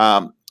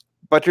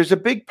 but there's a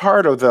big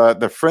part of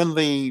the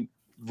friendly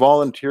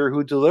volunteer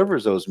who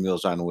delivers those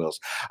Meals on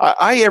Wheels.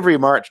 I every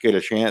March get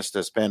a chance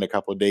to spend a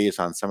couple of days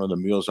on some of the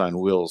Meals on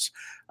Wheels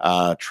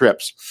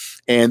trips.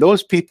 And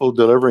those people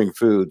delivering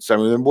foods, I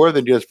mean, they're more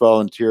than just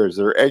volunteers.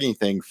 They're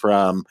anything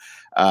from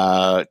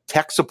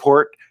tech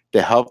support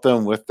to help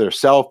them with their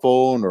cell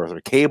phone or their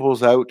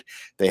cables out.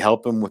 They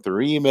help them with their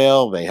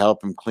email. They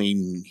help them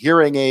clean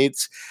hearing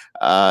aids.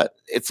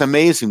 It's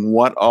amazing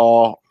what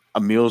all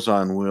a Meals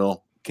on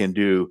Wheel can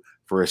do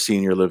for a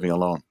senior living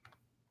alone.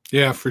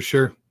 Yeah, for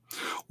sure.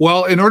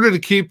 Well, in order to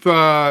keep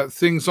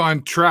things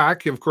on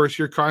track, of course,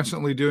 you're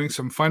constantly doing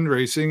some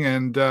fundraising,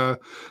 and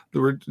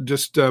we're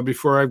just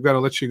before I've got to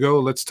let you go,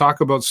 let's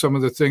talk about some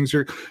of the things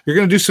you're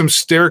going to do. Some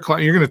stair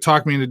climbing. You're going to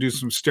talk me into do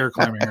some stair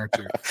climbing, aren't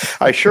you?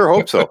 I sure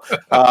hope so.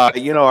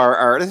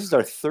 This is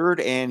our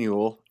third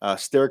annual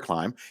stair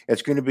climb.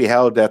 It's going to be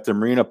held at the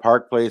Marina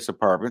Park Place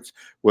Apartments,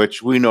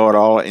 which we know it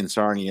all in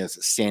Sarnia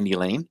as Sandy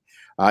Lane.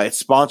 It's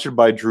sponsored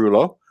by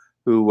Drulo,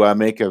 who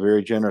make a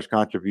very generous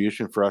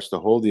contribution for us to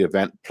hold the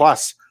event,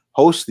 plus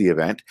host the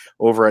event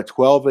over at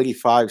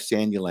 1285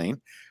 Sandy Lane.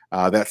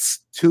 That's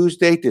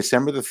Tuesday,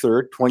 December the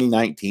 3rd,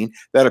 2019.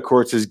 That, of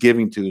course, is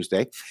Giving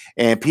Tuesday.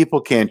 And people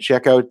can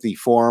check out the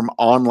form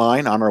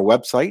online on our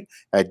website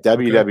at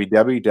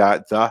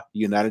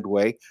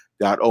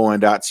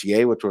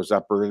www.theunitedway.on.ca, which was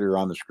up earlier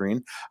on the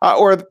screen.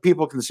 Or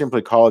people can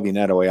simply call the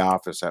United Way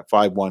office at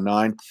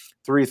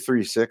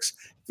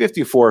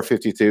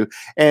 519-336-5452.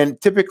 And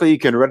typically you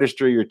can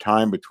register your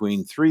time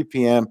between 3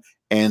 p.m.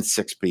 and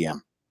 6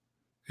 p.m.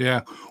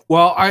 Yeah.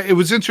 Well, it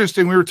was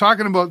interesting. We were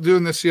talking about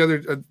doing this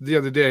the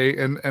other day,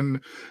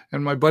 and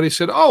my buddy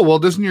said, "Oh, well,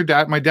 doesn't your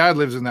dad? My dad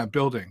lives in that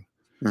building,"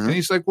 and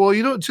he's like, "Well,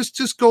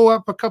 just go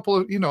up a couple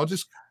of,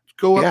 just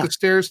go up the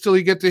stairs till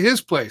you get to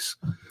his place."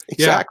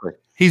 Exactly. Yeah.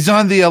 He's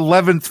on the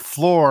 11th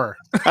floor.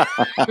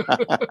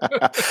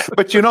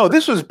 But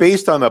this was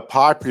based on the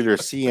popular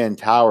CN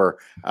Tower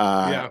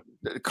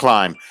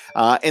climb,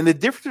 and the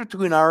difference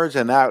between ours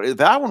and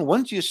that one,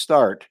 once you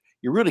start,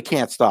 you really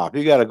can't stop.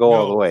 You got to go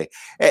all the way.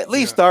 At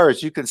least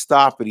ours, you can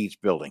stop at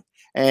each building,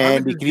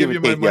 and you can give even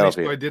you my take the money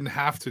elevator. so I didn't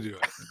have to do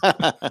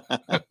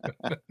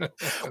it.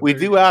 We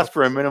do ask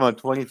for a minimum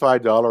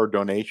 $25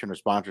 donation or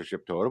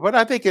sponsorship total, but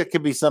I think it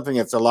could be something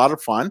that's a lot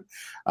of fun.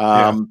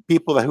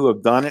 People who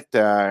have done it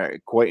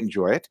quite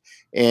enjoy it,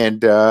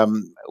 and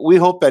we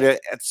hope that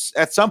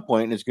at some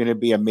point it's going to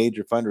be a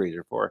major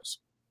fundraiser for us.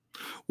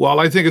 Well,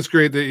 I think it's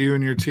great that you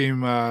and your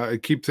team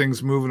keep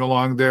things moving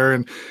along there,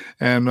 and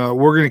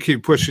we're going to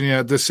keep pushing you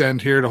at this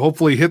end here to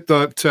hopefully hit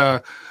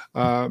that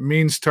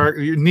needs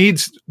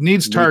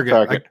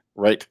target.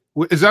 Right.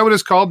 Is that what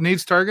it's called?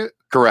 Needs target?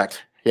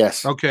 Correct.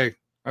 Yes. Okay.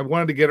 I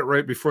wanted to get it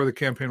right before the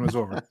campaign was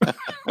over.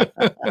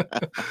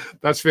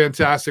 That's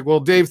fantastic. Well,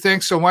 Dave,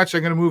 thanks so much.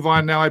 I'm going to move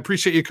on now. I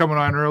appreciate you coming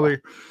on early,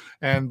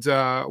 and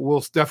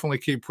we'll definitely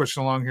keep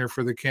pushing along here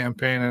for the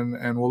campaign,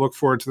 and we'll look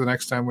forward to the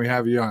next time we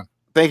have you on.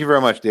 Thank you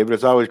very much, David.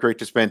 It's always great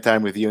to spend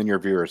time with you and your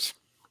viewers.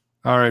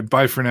 All right.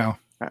 Bye for now.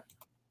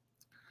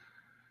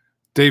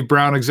 Dave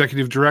Brown,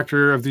 Executive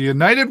Director of the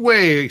United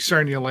Way,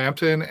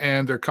 Sarnia-Lambton,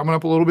 and they're coming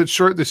up a little bit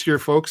short this year,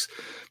 folks.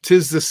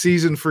 'Tis the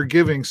season for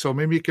giving, so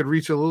maybe you could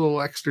reach a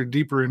little extra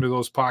deeper into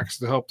those pockets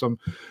to help them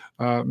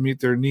meet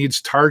their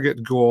needs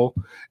target goal.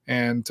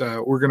 And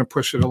we're going to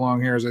push it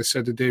along here, as I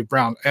said to Dave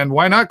Brown. And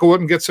why not go out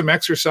and get some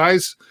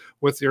exercise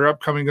with your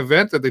upcoming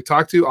event that they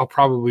talk to? I'll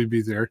probably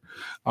be there.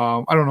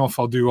 I don't know if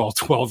I'll do all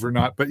 12 or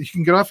not, but you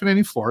can get off on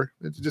any floor.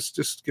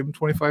 Just give them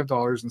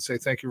 $25 and say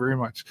thank you very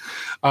much.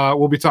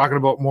 We'll be talking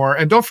about more.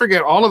 And don't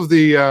forget, all of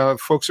the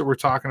folks that we're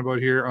talking about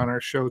here on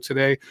our show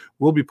today,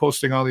 we'll be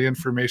posting all the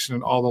information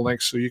and all the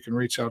links so you can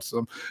reach out to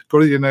them. Go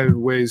to the United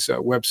Way's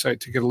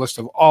website to get a list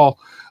of all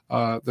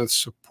the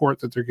support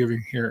that they're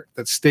giving here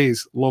that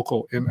stays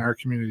local in our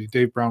community.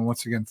 Dave Brown,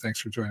 once again, thanks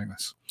for joining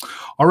us.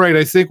 All right,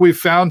 I think we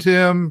found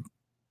him.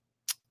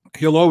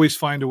 He'll always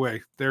find a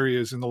way. There he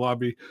is in the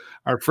lobby.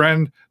 Our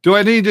friend. Do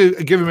I need to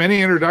give him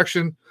any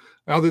introduction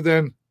other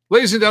than,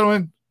 ladies and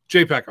gentlemen,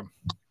 Jay Peckham?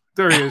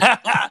 There he is.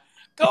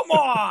 Come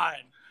on.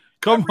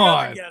 Come Every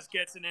on. other guest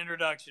gets an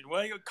introduction.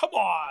 Well, come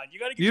on. You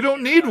got to. You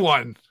don't need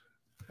one.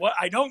 What?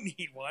 I don't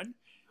need one.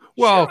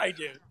 Well, sure I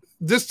do.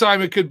 This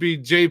time it could be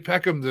Jay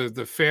Peckham,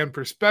 the fan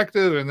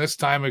perspective, and this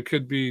time it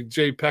could be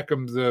Jay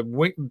Peckham,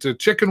 the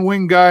chicken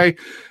wing guy.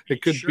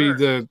 It could be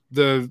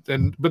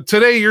but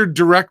today you're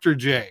Director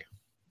Jay.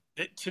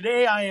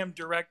 Today I am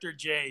Director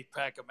Jay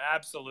Peckham.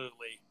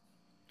 Absolutely.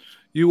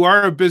 You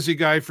are a busy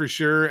guy for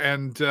sure,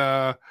 and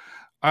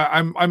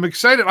I'm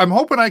excited. I'm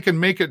hoping I can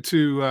make it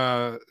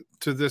to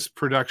this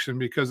production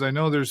because I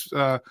know there's.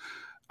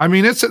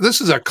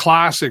 This is a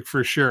classic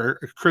for sure,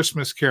 A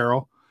Christmas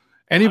Carol.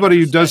 Anybody 100%.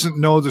 Who doesn't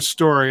know the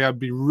story, I'd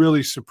be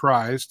really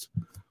surprised.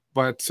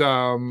 But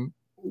was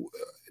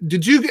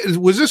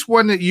this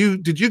one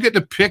did you get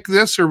to pick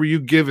this, or were you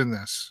given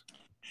this?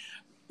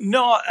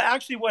 No,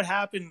 actually, what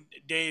happened,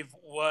 Dave,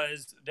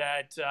 was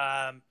that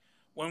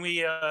when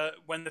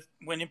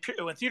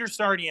Theater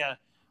Sarnia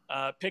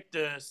picked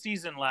the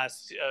season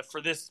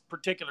for this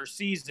particular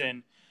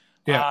season,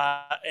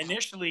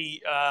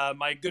 initially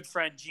my good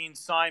friend Gene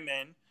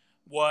Simon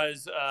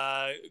was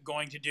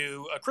going to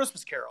do A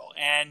Christmas Carol,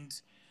 and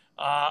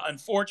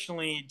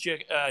unfortunately,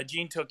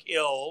 Gene took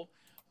ill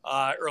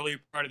early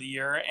part of the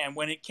year, and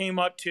when it came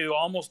up to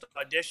almost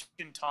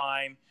audition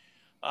time,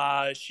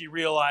 she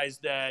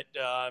realized that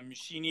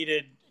she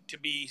needed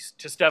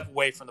to step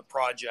away from the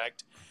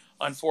project,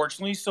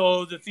 unfortunately.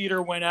 So the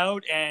theater went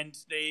out and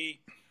they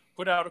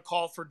put out a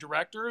call for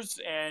directors.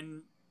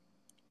 And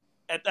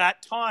at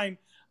that time,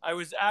 I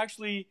was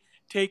actually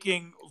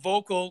taking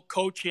vocal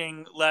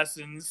coaching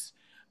lessons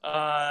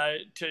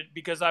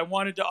because I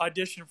wanted to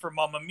audition for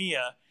Mamma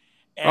Mia.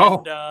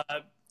 And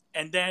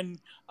then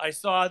I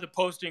saw the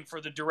posting for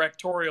the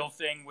directorial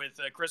thing with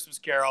Christmas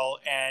Carol,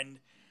 and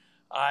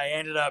I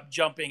ended up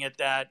jumping at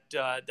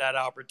that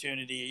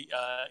opportunity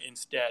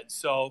instead.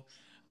 So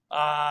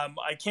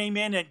I came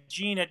in, and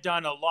Gene had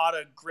done a lot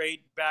of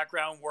great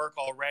background work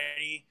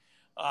already,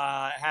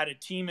 had a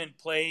team in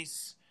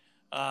place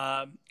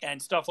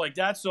and stuff like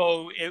that.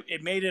 So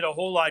it made it a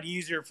whole lot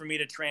easier for me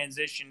to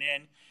transition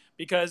in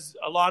because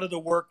a lot of the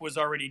work was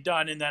already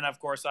done. And then, of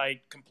course,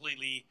 I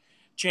completely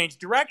changed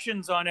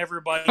directions on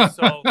everybody.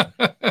 So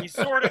we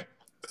sort of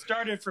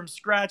started from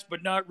scratch,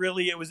 but not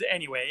really. It was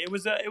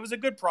a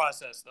good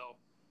process though.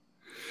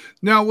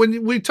 Now,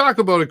 when we talk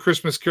about A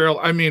Christmas Carol,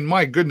 I mean,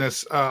 my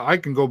goodness, I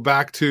can go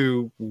back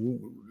to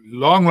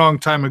long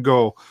time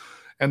ago,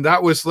 and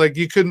that was like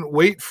you couldn't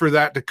wait for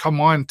that to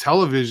come on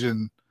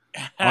television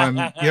on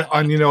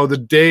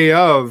the day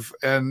of,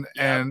 and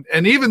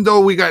even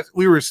though we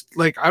were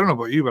like, I don't know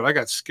about you, but I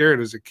got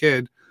scared as a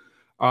kid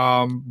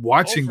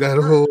watching that.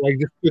 Sure. I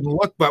just couldn't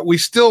look, but we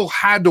still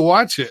had to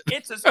watch it.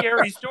 It's a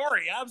scary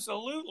story,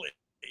 absolutely.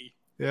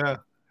 Yeah.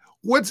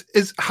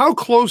 How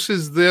close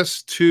is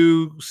this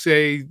to,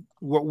 say,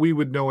 what we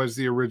would know as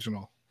the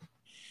original?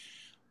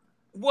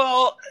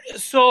 Well,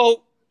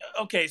 so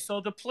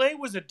the play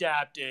was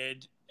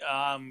adapted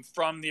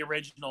from the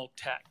original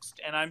text,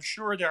 and I'm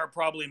sure there are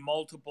probably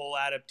multiple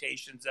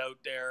adaptations out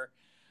there.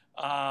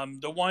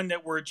 The one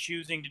that we're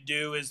choosing to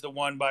do is the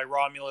one by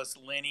Romulus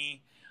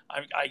Linney.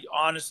 I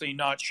honestly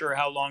not sure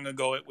how long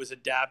ago it was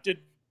adapted,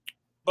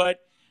 but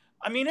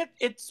I mean,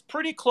 it's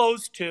pretty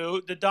close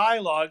to, the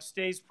dialogue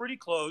stays pretty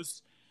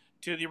close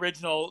to the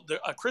original,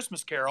 A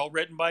Christmas Carol,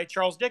 written by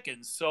Charles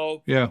Dickens.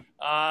 So, yeah,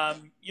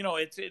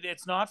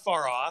 it's not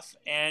far off.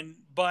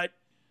 But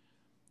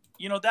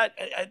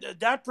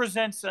that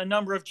presents a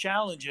number of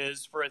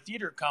challenges for a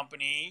theater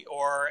company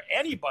or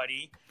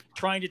anybody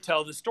trying to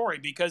tell the story,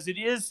 because it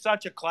is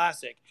such a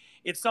classic.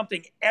 It's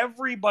something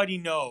everybody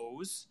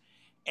knows.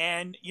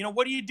 And,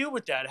 what do you do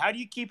with that? How do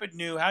you keep it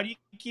new? How do you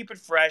keep it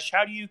fresh?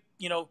 How do you,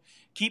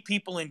 keep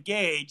people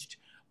engaged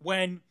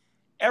when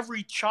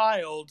every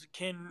child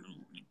can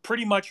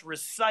pretty much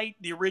recite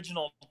the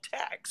original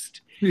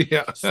text?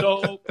 Yeah.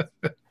 So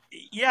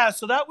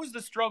that was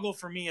the struggle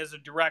for me as a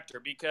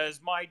director, because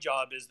my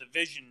job is the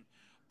vision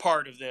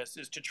part of this,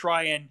 is to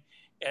try and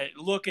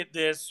look at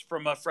this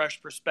from a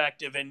fresh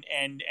perspective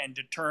and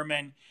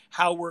determine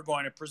how we're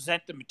going to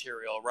present the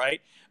material,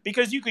 right?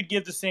 Because you could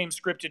give the same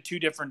script to two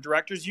different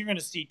directors, you're going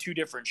to see two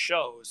different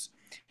shows.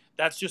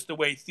 That's just the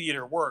way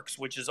theater works,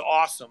 which is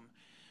awesome.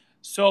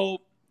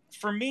 So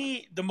for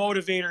me, the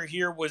motivator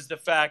here was the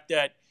fact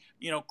that,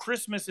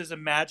 Christmas is a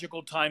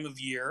magical time of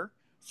year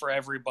for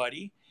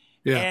everybody.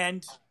 Yeah.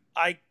 And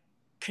I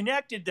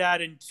connected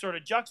that and sort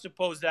of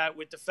juxtaposed that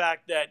with the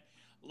fact that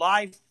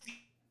live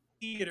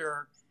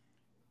theater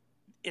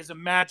is a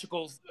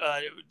magical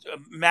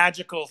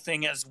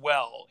thing as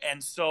well.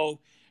 And so,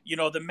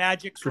 the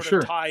magic sort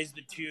of ties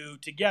the two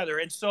together.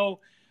 And so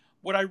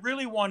what I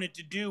really wanted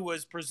to do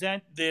was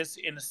present this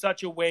in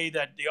such a way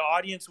that the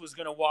audience was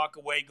going to walk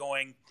away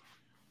going,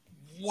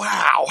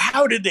 wow,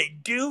 how did they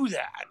do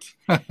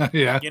that?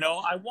 Yeah.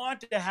 I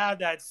want to have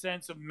that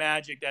sense of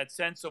magic, that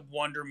sense of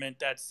wonderment,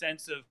 that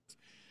sense of,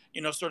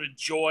 sort of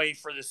joy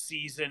for the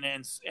season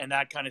and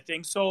that kind of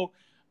thing. So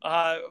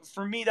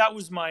for me, that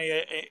was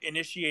my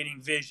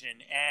initiating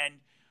vision. And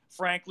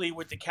frankly,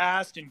 with the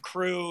cast and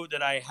crew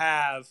that I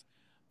have,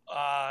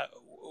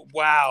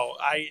 wow,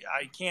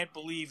 I can't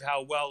believe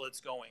how well it's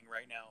going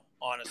right now,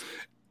 honestly.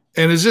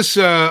 And is this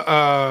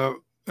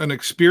an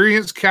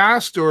experienced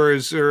cast, or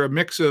is there a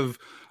mix of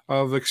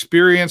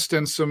experienced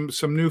and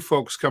some new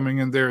folks coming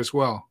in there as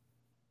well?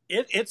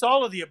 It's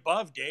all of the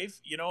above, Dave.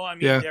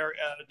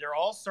 They're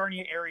all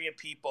Sarnia area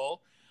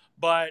people,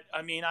 but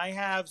I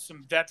have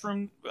some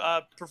veteran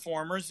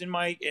performers in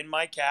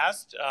my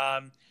cast.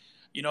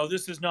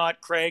 This is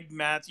not Craig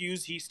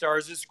Matthews. He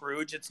stars as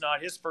Scrooge. It's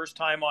not his first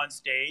time on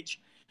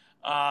stage,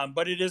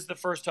 but it is the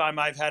first time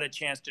I've had a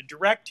chance to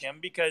direct him,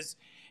 because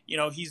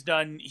he's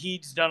done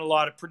a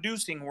lot of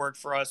producing work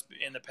for us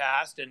in the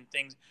past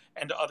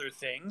and other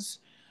things.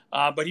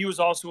 But he was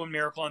also in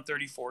Miracle on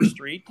 34th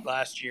Street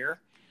last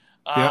year.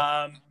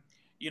 Yep.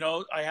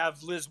 I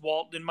have Liz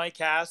Walton in my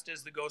cast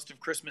as the Ghost of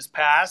Christmas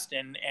Past,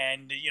 and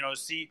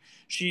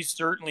she's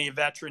certainly a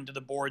veteran to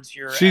the boards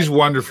here. She's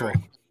wonderful.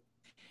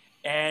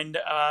 And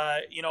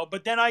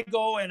but then I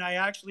go and I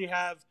actually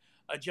have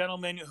a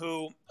gentleman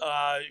who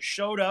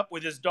showed up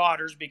with his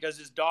daughters because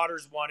his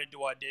daughters wanted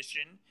to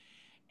audition,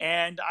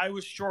 and I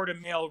was short a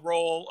male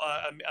role,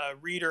 a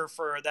reader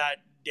for that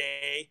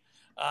day.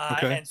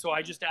 Okay. And so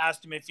I just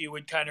asked him if he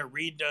would kind of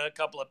read a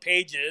couple of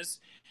pages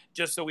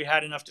just so we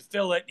had enough to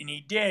fill it. And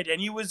he did. And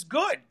he was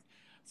good,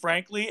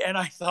 frankly. And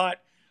I thought,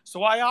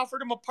 so I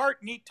offered him a part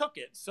and he took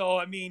it.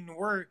 So,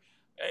 we're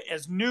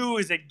as new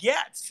as it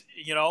gets,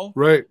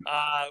 right.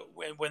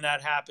 When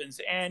that happens.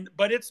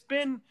 But it's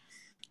been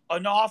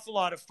an awful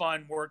lot of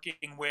fun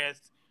working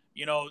with,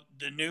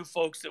 the new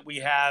folks that we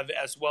have,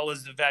 as well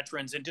as the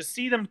veterans, and to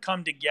see them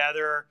come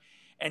together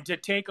and to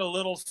take a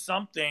little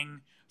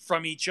something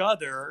from each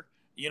other,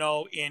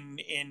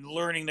 in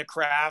learning the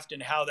craft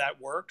and how that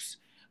works.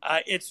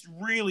 It's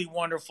really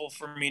wonderful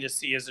for me to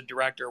see as a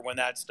director when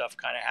that stuff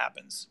kind of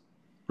happens.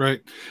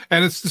 Right.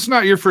 And it's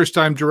not your first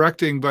time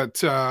directing,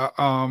 but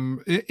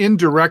in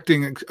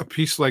directing a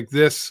piece like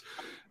this,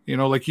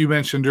 like you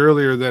mentioned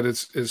earlier, that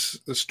it's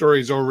the story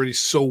is already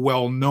so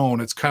well known.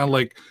 It's kind of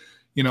like,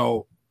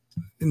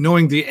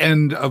 knowing the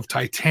end of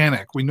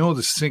Titanic. We know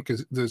the ship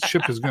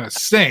is going to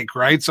sink,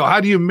 right? So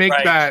how do you make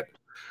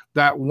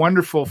that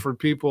wonderful for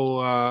people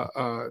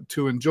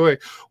to enjoy?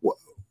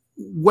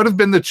 What have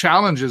been the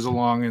challenges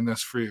along in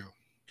this for you?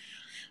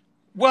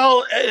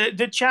 Well,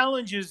 the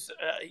challenge is,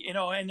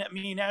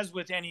 as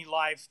with any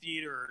live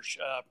theater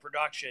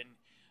production,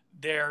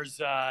 there's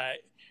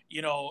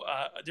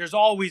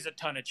always a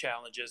ton of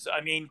challenges.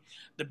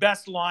 The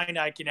best line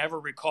I can ever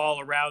recall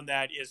around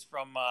that is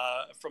from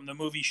the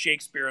movie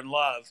Shakespeare in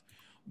Love,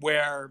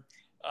 where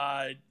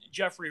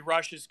Jeffrey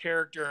Rush's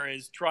character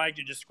is trying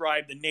to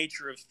describe the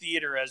nature of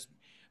theater as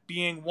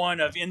being one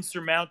of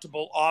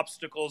insurmountable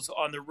obstacles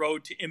on the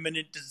road to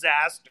imminent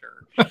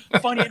disaster.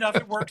 Funny enough,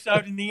 it works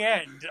out in the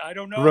end. I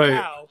don't know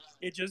how.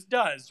 It just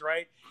does,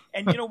 right?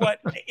 And you know what?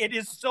 It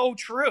is so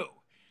true,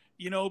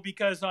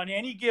 because on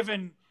any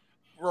given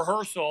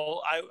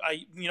rehearsal,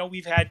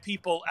 we've had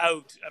people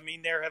out.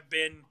 There have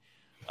been,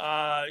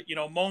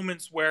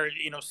 moments where,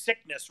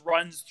 sickness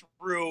runs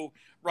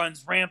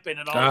rampant,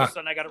 and all of a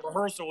sudden I got a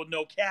rehearsal with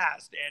no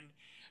cast.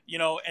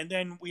 And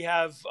then we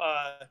have,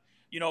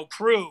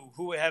 crew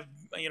who have,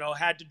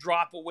 had to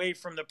drop away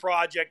from the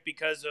project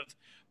because of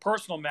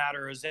personal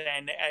matters.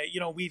 And,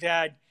 we've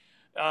had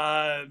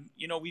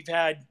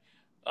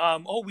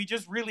we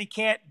just really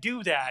can't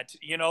do that.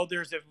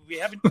 We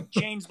haven't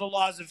changed the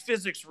laws of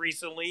physics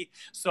recently,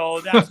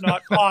 so that's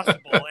not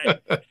possible.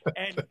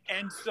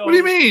 And so, what do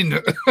you mean?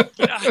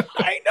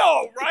 I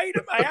know, right?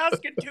 Am I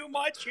asking too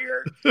much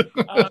here?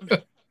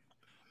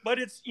 But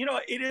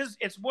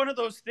it's one of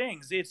those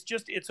things.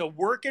 It's a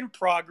work in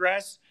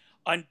progress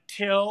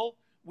until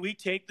we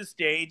take the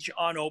stage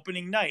on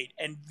opening night.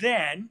 And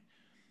then,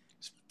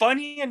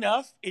 funny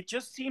enough, it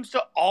just seems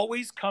to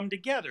always come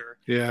together.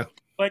 Yeah.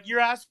 But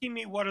you're asking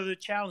me what are the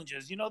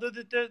challenges?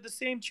 The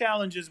same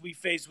challenges we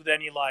face with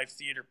any live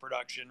theater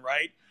production,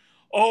 right?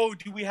 Oh,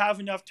 do we have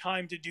enough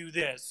time to do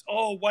this?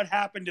 Oh, what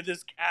happened to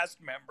this cast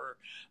member?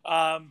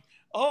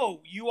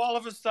 Oh, you all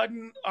of a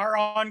sudden are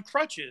on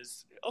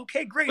crutches.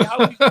 Okay, great.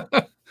 How do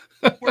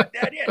we work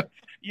that in?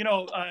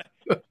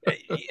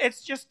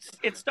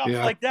 It's stuff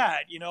like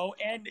that,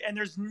 and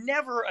there's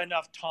never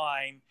enough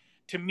time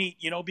to meet,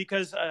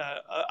 because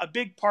a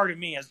big part of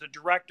me as the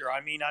director,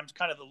 I'm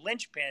kind of the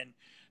linchpin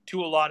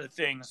to a lot of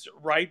things,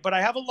 right? But I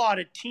have a lot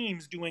of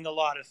teams doing a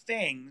lot of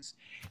things,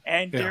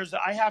 and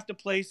I have to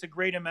place a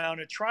great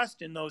amount of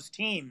trust in those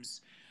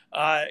teams,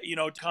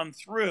 to come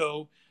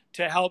through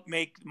to help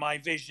make my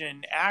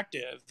vision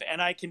active.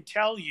 And I can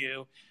tell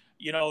you,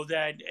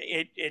 that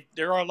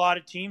there are a lot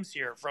of teams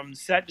here, from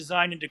set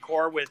design and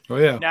decor with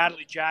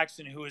Natalie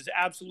Jackson, who is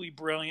absolutely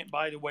brilliant,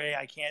 by the way.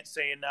 I can't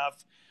say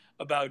enough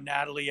about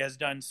Natalie. Has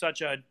done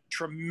such a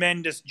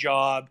tremendous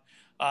job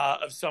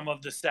of some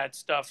of the set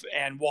stuff,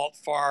 and Walt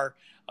Farr,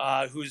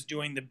 who's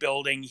doing the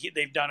building.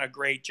 They've done a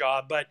great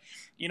job. But,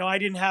 I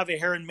didn't have a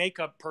hair and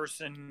makeup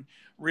person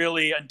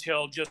really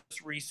until just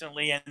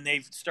recently, and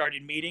they've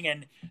started meeting,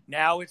 and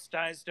now it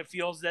starts to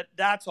feel that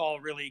that's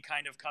all really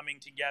kind of coming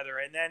together.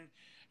 And then,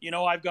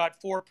 I've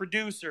got 4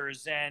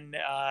 producers, and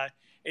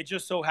it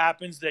just so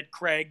happens that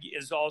Craig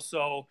is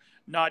also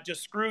not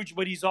just Scrooge,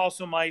 but he's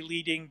also my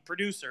leading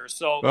producer.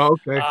 So,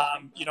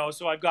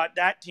 so I've got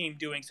that team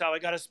doing. So I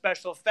got a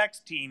special effects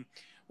team,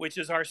 which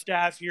is our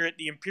staff here at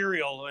the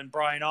Imperial, and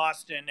Brian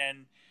Austin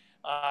and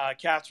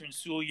Catherine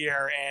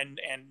Soulier and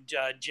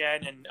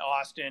Jen and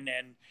Austin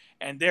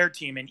and their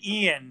team, and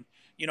Ian,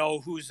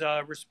 who's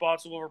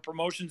responsible for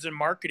promotions and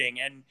marketing.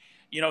 And,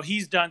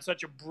 he's done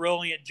such a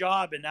brilliant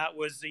job. And that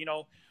was,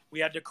 we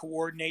had to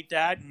coordinate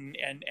that.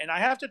 And I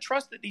have to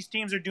trust that these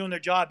teams are doing their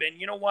job. And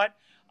you know what?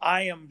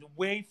 I am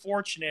way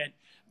fortunate.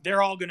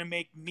 They're all going to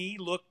make me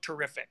look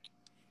terrific.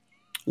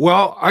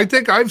 Well, I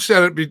think I've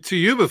said it to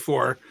you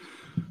before,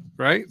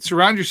 right?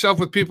 Surround yourself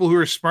with people who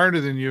are smarter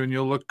than you, and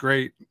you'll look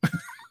great.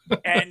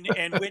 And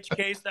in which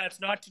case, that's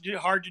not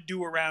hard to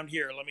do around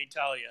here, let me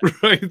tell you.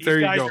 Right, these there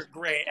you guys go. Are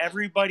great.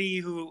 Everybody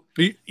who...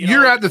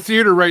 You're at the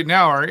theater right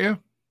now, aren't you?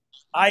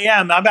 I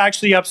am. I'm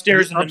actually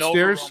upstairs in the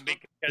Nova Room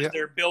because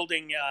they're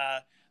building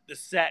the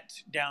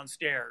set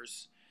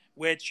downstairs,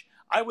 which...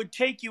 I would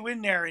take you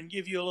in there and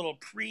give you a little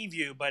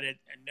preview, but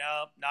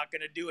no, not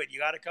going to do it. You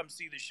got to come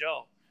see the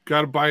show.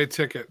 Got to buy a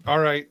ticket. All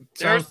right.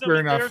 Sounds fair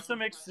enough.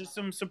 There's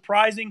some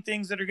surprising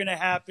things that are going to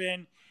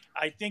happen.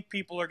 I think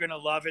people are going to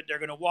love it. They're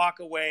going to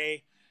walk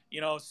away,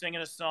 singing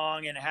a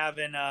song and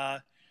having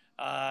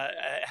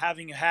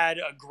had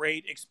a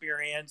great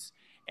experience.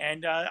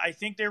 And I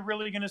think they're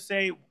really going to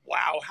say,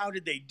 wow, how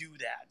did they do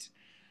that?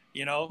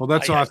 Well,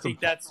 that's awesome.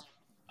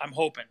 I'm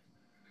hoping.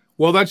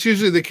 Well, that's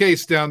usually the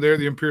case down there at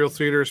the Imperial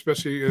Theater,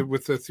 especially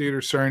with the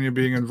Theater Sarnia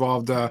being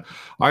involved. I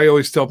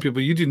always tell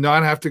people, you do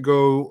not have to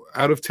go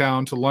out of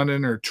town to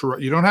London or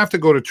you don't have to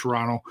go to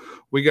Toronto.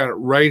 We got it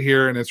right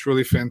here, and it's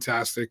really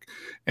fantastic.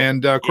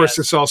 And, of course,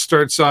 this all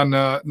starts on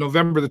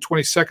November the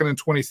 22nd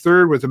and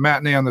 23rd with a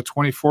matinee on the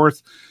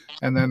 24th,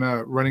 and then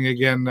running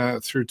again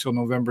through till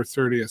November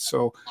 30th.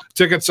 So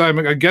tickets,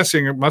 I'm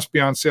guessing, it must be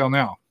on sale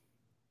now.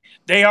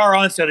 They are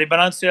on sale. They've been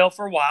on sale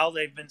for a while.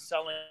 They've been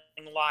selling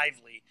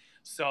lively.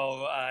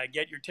 So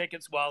get your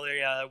tickets while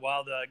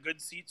the good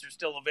seats are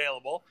still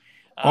available.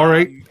 All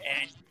right.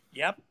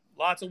 And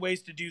lots of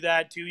ways to do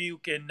that too. You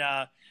can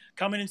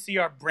come in and see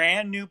our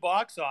brand new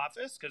box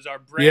office, because our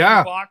brand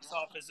new box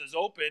office is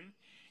open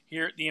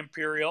here at the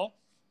Imperial.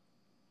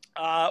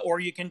 Or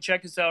you can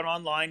check us out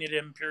online at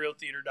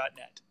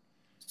imperialtheater.net.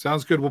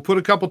 Sounds good. We'll put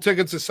a couple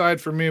tickets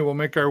aside for me. We'll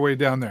make our way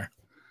down there.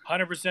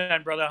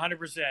 100%, brother.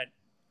 100%.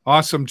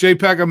 Awesome. Jay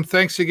Peckham,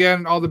 thanks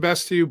again. All the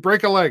best to you.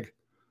 Break a leg.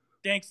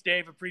 Thanks,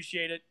 Dave.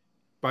 Appreciate it.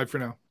 Bye for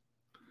now.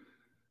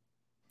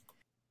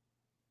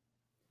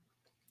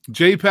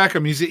 Jay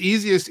Peckham, he's the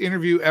easiest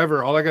interview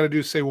ever. All I got to do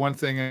is say one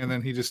thing, and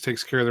then he just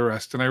takes care of the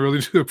rest. And I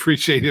really do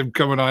appreciate him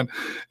coming on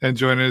and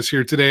joining us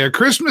here today. A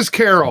Christmas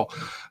Carol,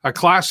 a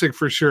classic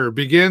for sure,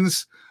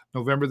 begins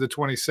November the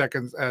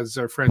 22nd, as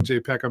our friend Jay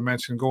Peckham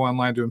mentioned. Go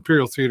online to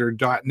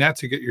imperialtheater.net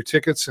to get your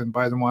tickets and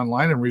buy them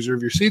online and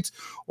reserve your seats.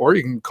 Or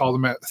you can call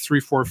them at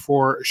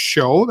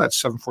 344-SHOW, that's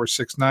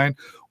 7469,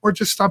 or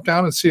just stop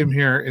down and see him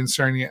here in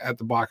Sarnia at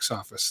the box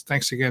office.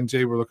 Thanks again,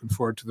 Jay. We're looking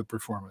forward to the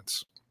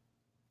performance.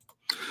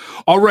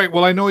 All right.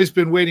 Well, I know he's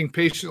been waiting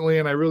patiently,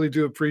 and I really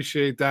do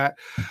appreciate that.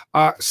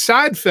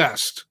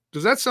 SADFest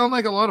Does that sound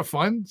like a lot of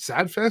fun?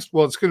 Sad Fest?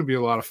 Well, it's going to be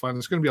a lot of fun.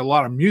 It's going to be a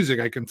lot of music.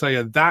 I can tell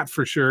you that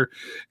for sure.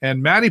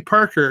 And Maddie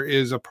Parker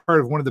is a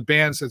part of one of the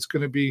bands that's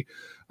going to be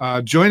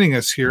joining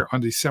us here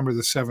on December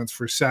the 7th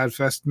for Sad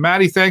Fest.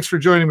 Maddie, thanks for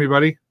joining me,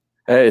 buddy.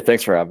 Hey,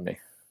 thanks for having me.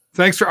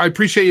 I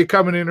appreciate you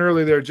coming in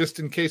early there, just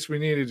in case we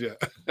needed you.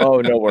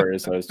 Oh, no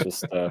worries. I was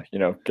just,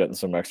 getting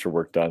some extra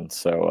work done.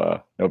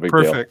 So no big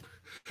deal. Perfect.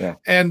 Yeah.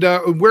 And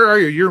where are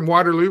you? You're in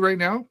Waterloo right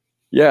now?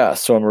 Yeah.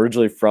 So I'm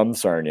originally from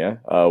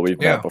Sarnia. We've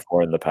met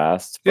before in the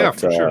past. But,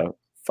 for sure.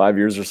 5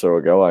 years or so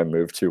ago, I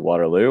moved to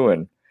Waterloo,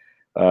 and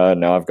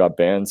now I've got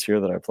bands here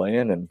that I play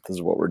in, and this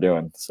is what we're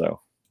doing. So.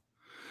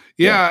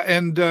 Yeah.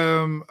 And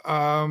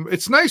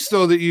it's nice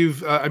though that you've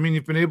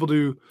been able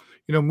to,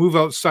 move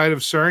outside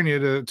of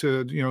Sarnia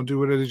to do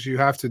what it is you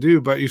have to do,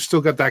 but you've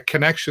still got that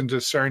connection to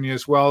Sarnia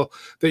as well,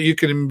 that you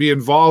can be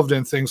involved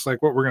in things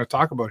like what we're going to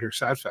talk about here,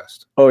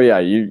 SadFest. Oh yeah.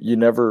 You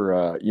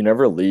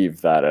never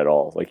leave that at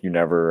all. Like you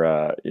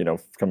never,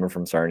 coming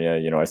from Sarnia,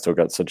 I still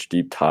got such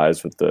deep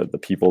ties with the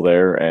people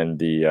there and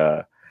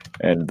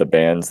the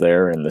bands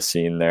there and the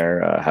scene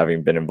there,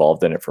 having been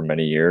involved in it for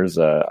many years.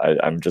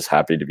 I'm just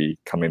happy to be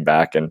coming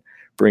back and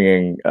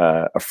bringing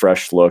a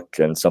fresh look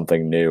and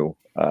something new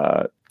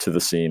to the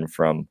scene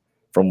from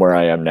where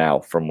I am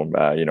now, from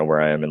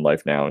where I am in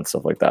life now and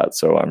stuff like that.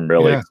 So I'm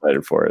really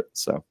excited for it.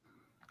 So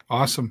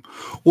awesome.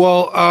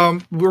 Well,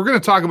 we're going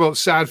to talk about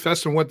Sad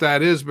Fest and what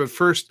that is, but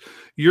first,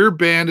 your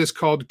band is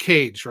called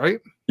Cage, right?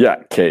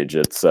 Yeah, Cage.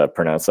 It's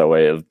pronounced that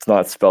way. It's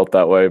not spelt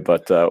that way,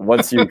 but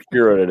once you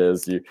hear what it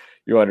is,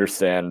 you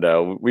understand.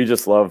 We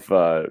just love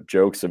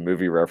jokes and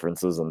movie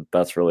references, and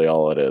that's really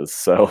all it is.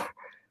 So.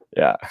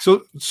 Yeah.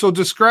 So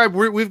describe.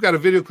 We've got a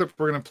video clip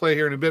we're going to play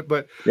here in a bit,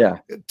 but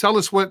tell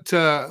us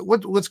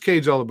what's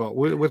Cage all about.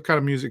 What kind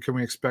of music can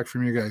we expect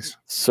from you guys?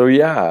 So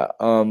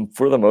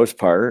for the most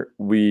part,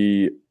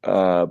 we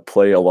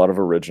play a lot of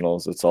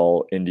originals. It's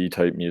all indie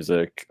type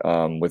music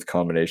with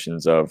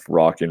combinations of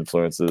rock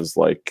influences,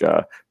 like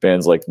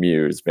bands like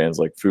Muse, bands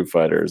like Foo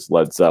Fighters,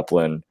 Led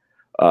Zeppelin.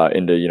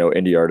 Into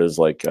indie artists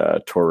like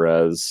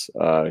Torres.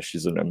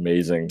 She's an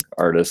amazing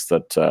artist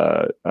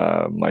that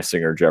my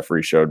singer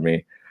Jeffrey showed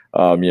me.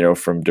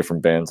 From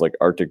different bands like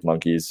Arctic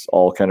Monkeys,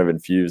 all kind of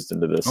infused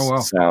into this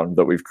sound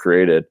that we've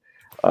created.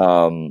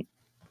 Right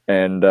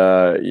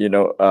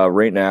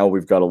now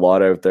we've got a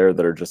lot out there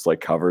that are just like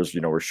covers.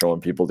 We're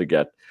showing people to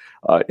get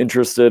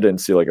interested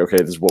and see like, okay,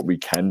 this is what we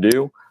can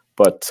do.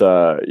 But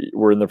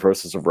we're in the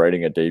process of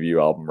writing a debut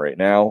album right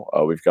now.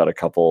 We've got a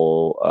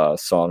couple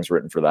songs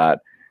written for that.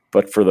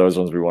 But for those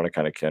ones, we want to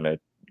kind of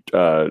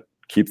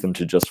keep them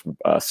to just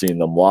seeing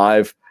them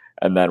live.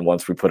 And then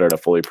once we put out a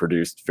fully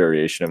produced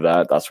variation of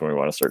that, that's when we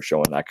want to start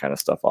showing that kind of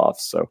stuff off.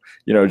 So,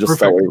 just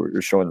Perfect. That way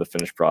we're showing the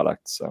finished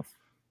product. So,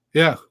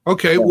 yeah.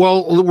 Okay. Yeah.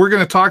 Well, we're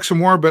going to talk some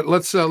more, but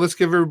let's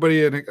give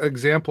everybody an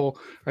example.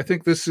 I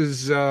think this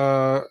is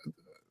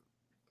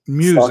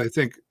Muse, I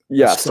think.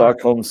 Yeah.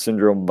 Stockholm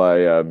Syndrome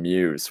by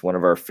Muse, one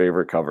of our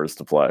favorite covers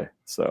to play.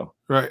 So,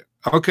 right.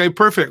 Okay.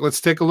 Perfect. Let's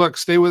take a look.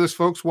 Stay with us,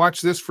 folks.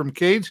 Watch this from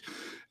Cage,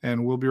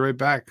 and we'll be right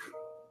back.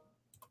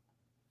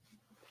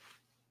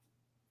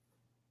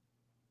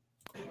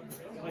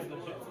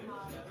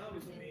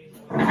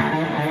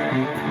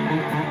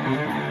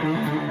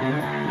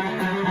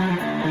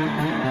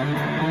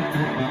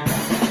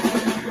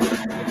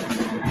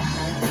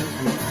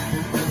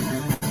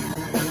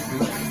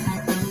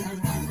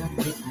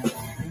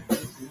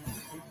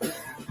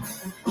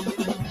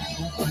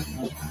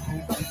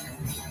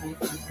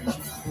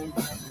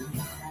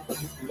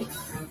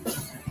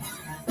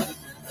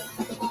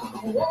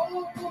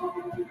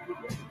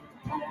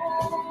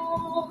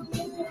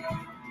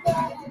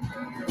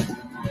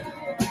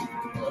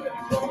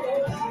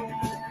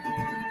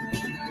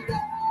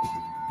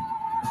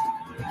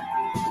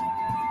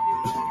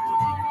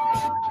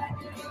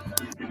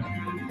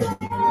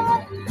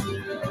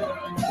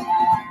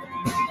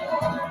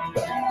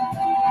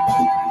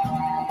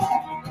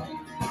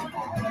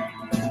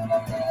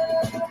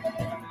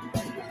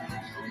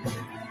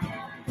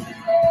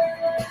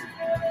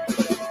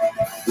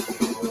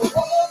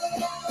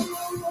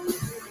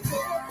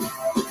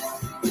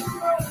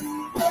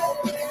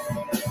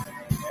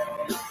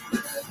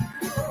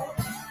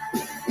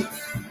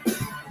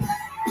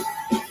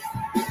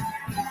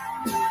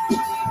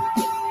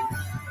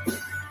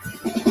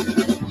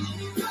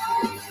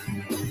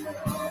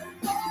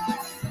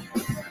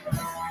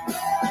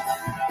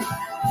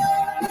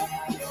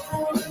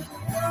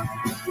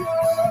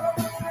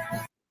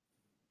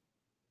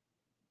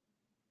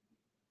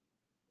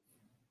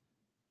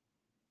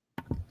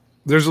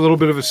 There's a little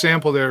bit of a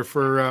sample there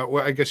for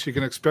what I guess you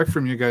can expect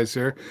from you guys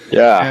there.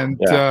 Yeah. And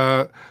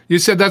you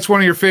said that's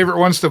one of your favorite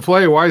ones to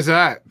play. Why is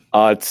that?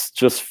 It's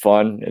just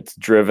fun. It's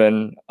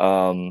driven.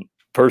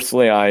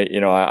 Personally,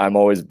 I'm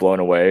always blown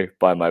away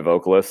by my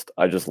vocalist.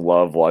 I just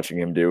love watching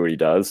him do what he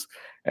does.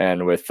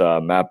 And with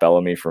Matt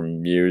Bellamy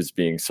from Muse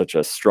being such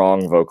a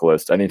strong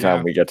vocalist,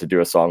 anytime we get to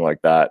do a song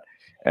like that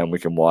and we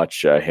can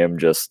watch him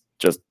just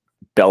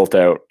belt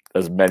out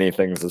as many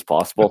things as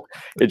possible.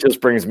 It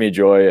just brings me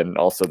joy, and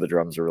also the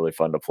drums are really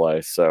fun to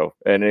play. So,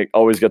 and it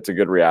always gets a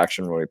good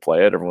reaction when we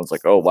play it. Everyone's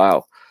like, "Oh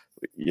wow,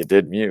 you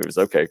did Muse?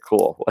 Okay,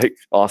 cool, like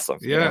awesome."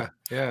 Yeah.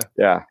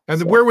 And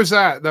So, where was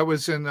that? That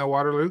was in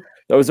Waterloo.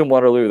 that was in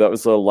Waterloo. That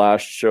was the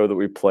last show that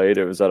we played.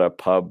 It was at a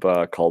pub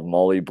called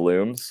Molly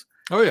Bloom's.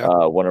 Oh yeah.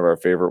 One of our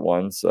favorite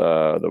ones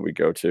that we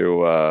go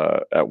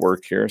to at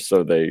work here.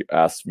 So they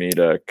asked me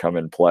to come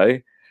and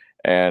play.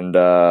 And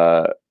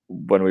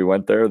when we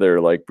went there,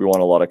 they're like, we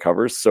want a lot of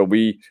covers. So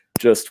we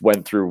just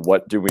went through,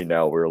 what do we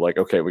know? We were like,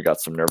 okay, we got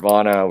some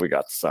Nirvana, we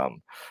got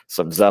some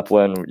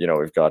Zeppelin,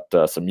 we've got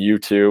some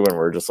U2, and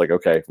we're just like,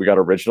 okay, we got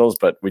originals,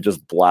 but we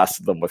just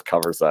blasted them with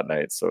covers that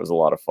night. So it was a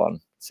lot of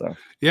fun. So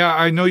yeah,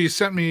 I know you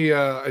sent me,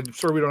 I'm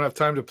sorry we don't have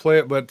time to play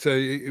it, but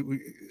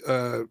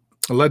a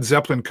Led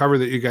Zeppelin cover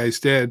that you guys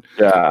did.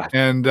 Yeah.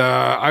 And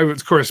I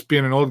was, of course,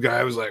 being an old guy,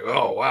 I was like,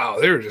 oh, wow,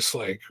 they were just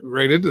like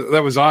right into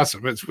that. Was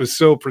awesome. It was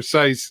so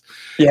precise.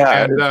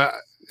 Yeah. And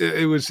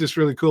it was just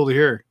really cool to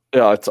hear.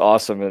 Yeah, it's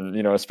awesome. And,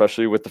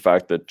 especially with the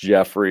fact that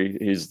Jeffrey,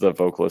 he's the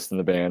vocalist in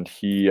the band,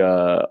 he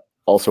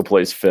also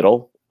plays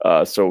fiddle.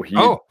 So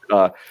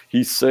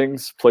he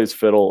sings, plays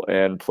fiddle,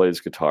 and plays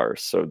guitar.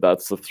 So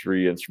that's the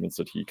three instruments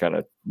that he kind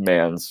of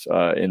mans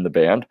in the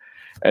band.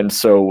 And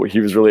so he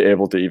was really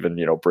able to even,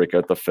 break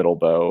out the fiddle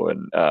bow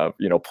and,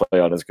 play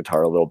on his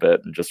guitar a little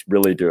bit and just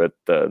really do it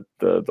the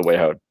way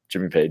how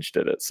Jimmy Page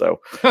did it. So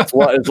it's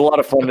a lot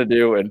of fun to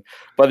do. And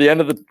by the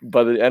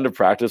end of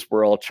practice,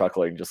 we're all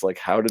chuckling, just like,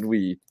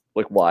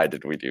 why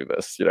did we do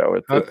this?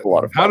 It's a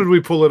lot of fun. How did we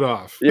pull it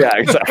off? Yeah,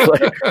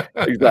 exactly.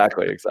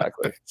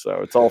 exactly.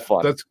 So it's all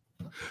fun.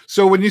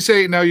 So when you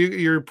say now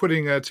you're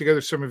putting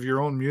together some of your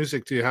own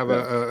music, do you have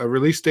a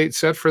release date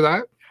set for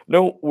that?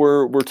 No,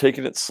 we're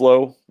taking it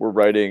slow. We're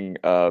writing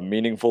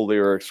meaningful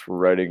lyrics. We're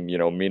writing,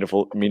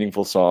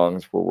 meaningful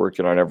songs. We're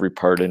working on every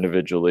part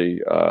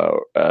individually.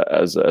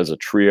 As a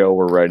trio,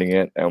 we're writing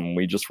it, and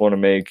we just want to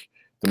make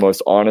the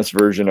most honest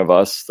version of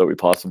us that we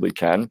possibly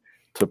can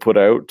to put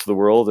out to the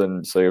world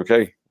and say,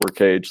 okay, we're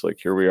Cage. Like,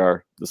 here we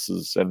are. This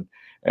is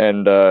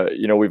and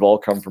we've all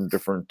come from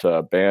different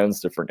bands,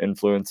 different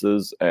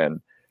influences, and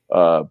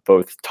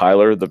both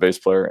Tyler, the bass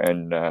player,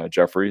 and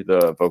Jeffrey,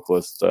 the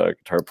vocalist,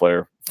 guitar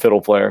player,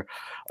 fiddle player.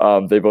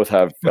 They both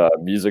have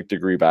music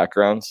degree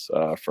backgrounds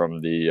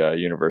from the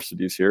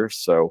universities here.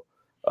 So,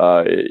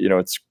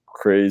 it's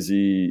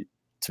crazy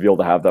to be able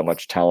to have that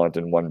much talent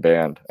in one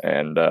band.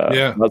 And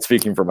I'm not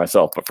speaking for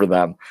myself, but for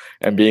them,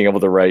 and being able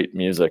to write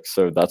music.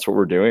 So that's what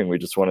we're doing. We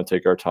just want to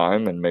take our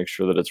time and make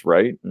sure that it's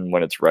right. And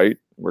when it's right,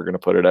 we're going to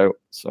put it out.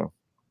 So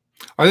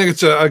I think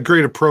it's a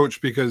great approach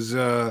because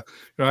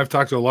I've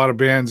talked to a lot of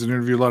bands and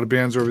interviewed a lot of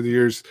bands over the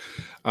years,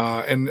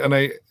 and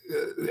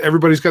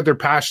everybody's got their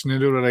passion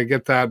into it, and I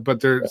get that.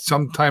 But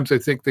sometimes I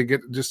think they get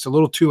just a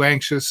little too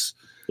anxious,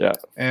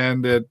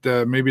 and it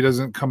maybe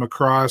doesn't come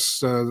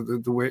across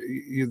the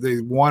way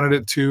they wanted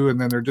it to,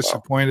 and then they're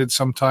disappointed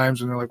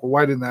sometimes, and they're like, "Well,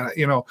 why didn't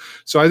that?"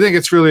 So I think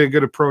it's really a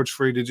good approach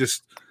for you to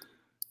just,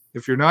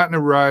 if you're not in a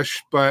rush,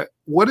 but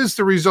what is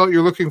the result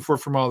you're looking for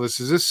from all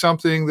this? Is this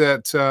something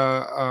that,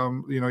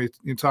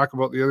 you talk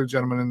about the other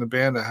gentleman in the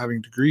band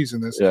having degrees in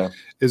this. Yeah.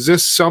 Is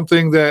this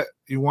something that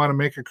you want to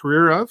make a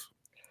career of?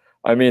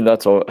 I mean,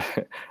 that's all.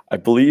 I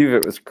believe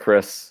it was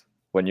Chris,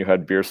 when you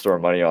had Beer Store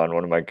Money on,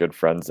 one of my good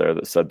friends there,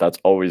 that said that's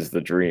always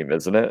the dream,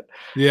 isn't it?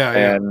 Yeah.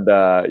 And,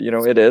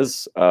 it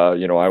is.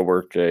 I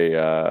work as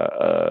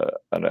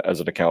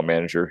an account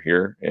manager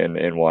here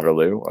in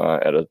Waterloo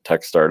at a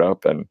tech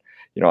startup, and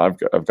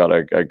I've got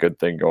a good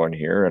thing going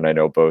here, and I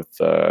know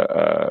both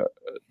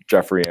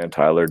Jeffrey and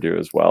Tyler do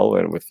as well,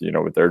 and with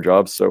their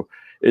jobs. So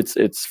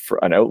it's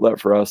for an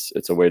outlet for us.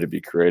 It's a way to be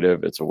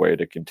creative. It's a way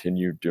to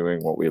continue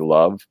doing what we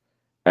love.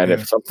 And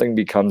if something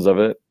becomes of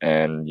it,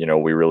 and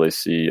we really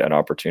see an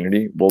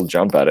opportunity, we'll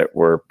jump at it.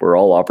 We're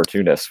all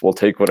opportunists. We'll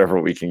take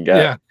whatever we can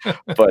get. Yeah.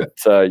 But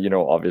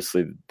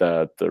obviously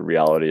the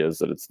reality is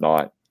that it's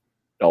not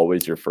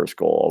always your first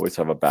goal. Always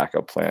have a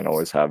backup plan.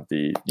 Always have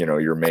the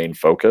your main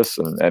focus.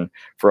 And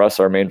for us,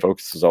 our main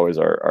focus is always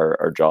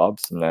our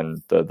jobs, and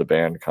then the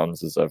band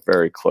comes as a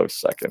very close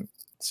second.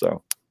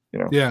 So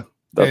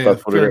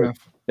that's what it is.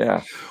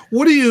 Yeah.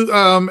 What do you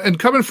and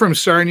coming from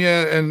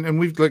Sarnia, and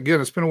we've, again,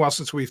 it's been a while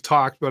since we've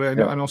talked, but I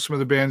know some of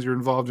the bands you're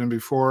involved in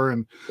before,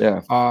 and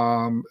is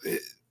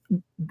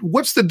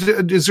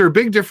there a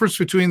big difference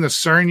between the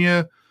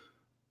Sarnia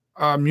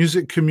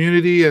music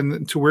community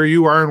and to where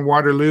you are in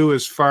Waterloo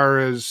as far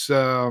as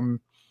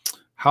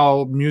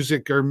how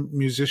music or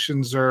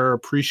musicians are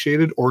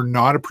appreciated or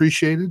not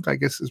appreciated, I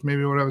guess is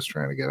maybe what I was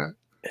trying to get at?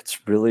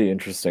 It's really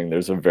interesting.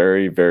 There's a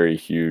very, very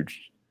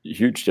huge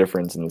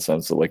difference in the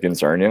sense that, like, in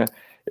Sarnia,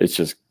 it's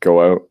just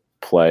go out,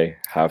 play,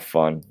 have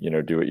fun,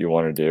 do what you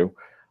want to do.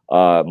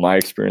 My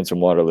experience in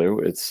Waterloo,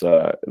 it's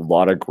a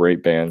lot of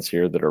great bands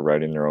here that are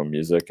writing their own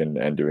music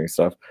and doing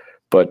stuff.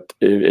 But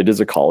it is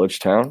a college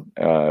town,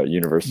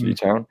 university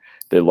town.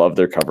 They love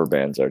their cover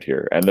bands out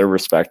here, and they're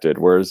respected.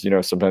 Whereas,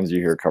 sometimes you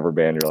hear a cover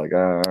band, you're like,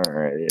 all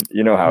right,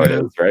 you know how it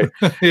is, right?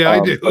 Yeah, I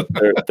do.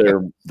 But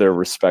they're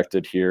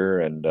respected here,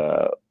 and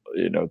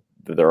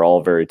they're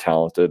all very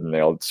talented, and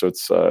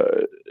it's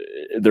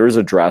there is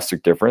a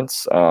drastic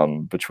difference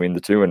between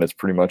the two, and it's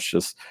pretty much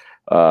just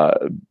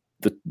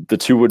the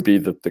two would be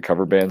that the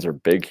cover bands are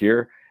big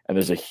here, and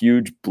there's a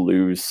huge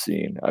blues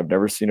scene. I've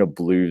never seen a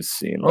blues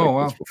scene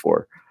like this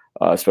before,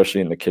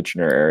 especially in the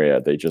Kitchener area.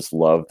 They just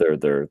love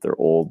their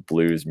old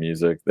blues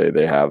music.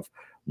 They have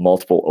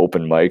multiple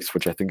open mics,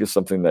 which I think is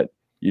something that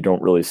you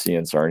don't really see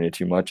in Sarnia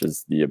too much,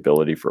 is the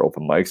ability for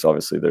open mics.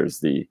 Obviously,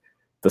 there's the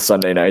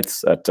Sunday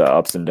nights at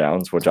Ups and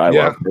Downs, which I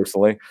love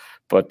personally.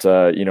 But,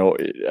 I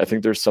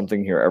think there's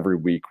something here every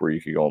week where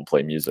you could go and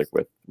play music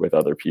with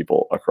other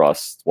people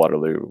across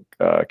Waterloo,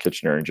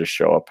 Kitchener, and just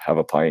show up, have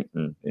a pint,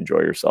 and enjoy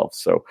yourself.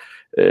 So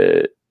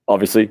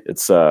obviously,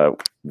 it's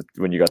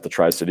when you got the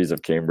Tri-Cities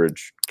of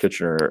Cambridge,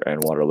 Kitchener,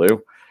 and Waterloo,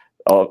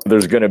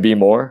 there's going to be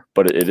more,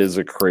 but it is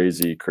a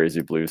crazy,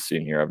 crazy blues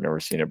scene here. I've never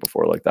seen it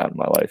before like that in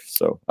my life.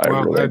 So I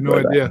had no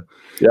idea.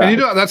 Yeah.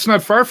 And that's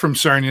not far from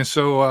Sarnia.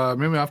 So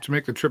maybe I'll have to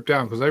make the trip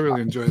down, because I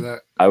really enjoy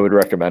that. I would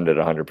recommend it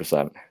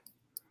 100%.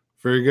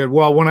 Very good.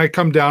 Well, when I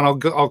come down,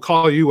 I'll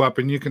call you up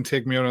and you can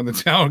take me out on the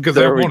town, because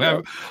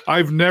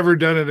I've never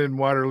done it in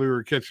Waterloo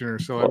or Kitchener,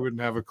 so I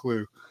wouldn't have a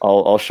clue.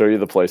 I'll show you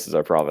the places,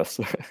 I promise.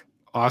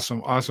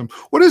 Awesome.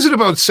 What is it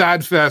about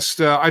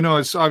SADFest? I know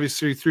it's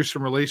obviously through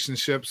some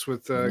relationships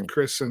with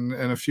Chris and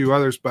a few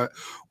others, but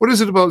what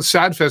is it about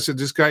SADFest that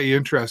just got you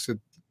interested?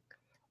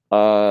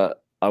 I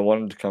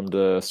wanted to come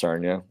to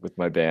Sarnia with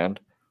my band,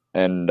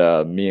 and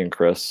me and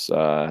Chris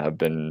have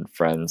been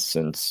friends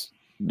since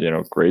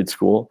grade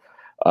school.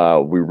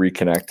 We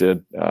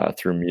reconnected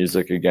through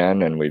music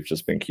again, and we've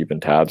just been keeping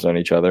tabs on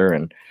each other.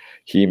 And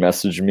he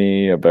messaged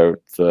me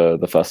about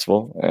the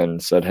festival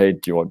and said, "Hey,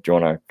 do you want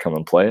to come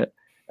and play it?"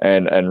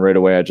 And right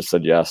away I just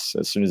said yes.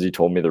 As soon as he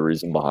told me the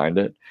reason behind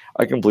it,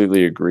 I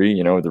completely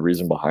agree. The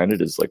reason behind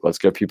it is like, let's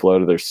get people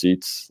out of their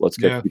seats. Let's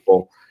get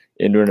people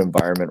into an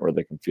environment where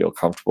they can feel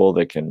comfortable.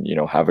 They can,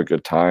 have a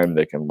good time.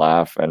 They can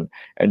laugh and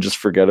just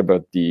forget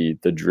about the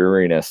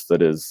dreariness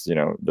that is,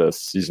 the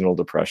seasonal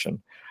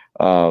depression.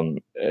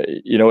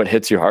 It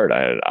hits you hard.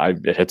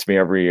 It hits me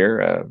every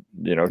year,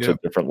 to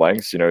different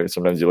lengths.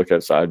 Sometimes you look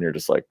outside and you're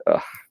just like,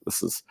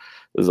 this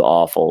is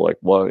awful. Like,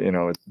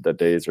 the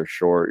days are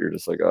short. You're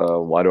just like,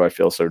 why do I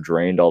feel so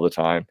drained all the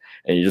time?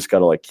 And you just got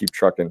to keep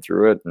trucking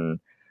through it. And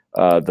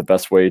the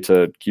best way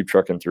to keep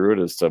trucking through it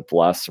is to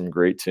blast some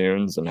great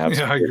tunes and have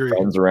some good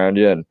friends around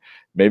you, and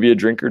maybe a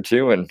drink or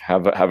two, and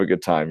have a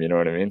good time. You know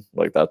what I mean?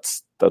 Like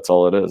that's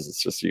all it is.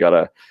 It's just, you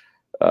gotta,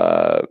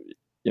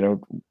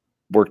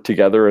 work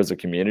together as a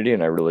community.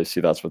 And I really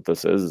see that's what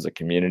this is a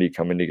community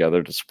coming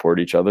together to support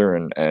each other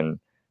and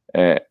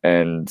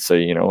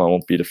say, I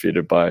won't be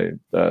defeated by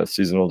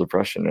seasonal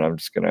depression, and I'm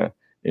just going to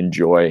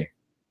enjoy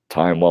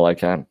time while I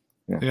can.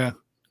 Yeah.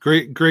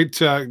 Great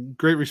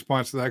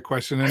response to that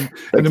question. And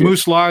the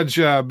Moose Lodge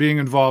being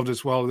involved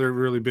as well. They're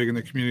really big in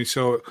the community.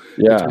 So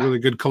it's a really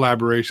good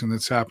collaboration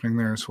that's happening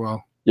there as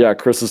well. Yeah,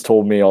 Chris has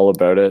told me all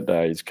about it.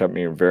 He's kept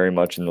me very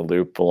much in the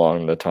loop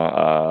along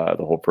the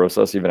whole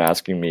process, even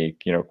asking me,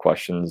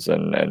 questions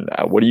and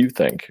what do you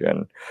think?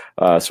 And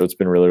so it's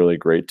been really, really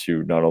great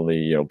to not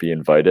only, be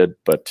invited,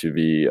 but to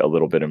be a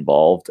little bit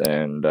involved.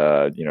 And,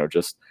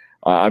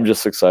 I'm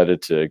just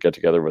excited to get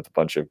together with a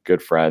bunch of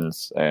good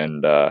friends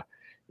and,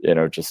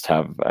 just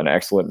have an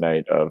excellent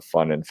night of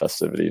fun and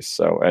festivities.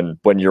 So, and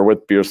when you're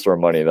with Beer Store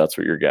Money, that's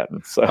what you're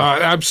getting. So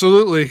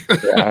absolutely.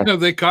 Yeah.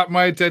 They caught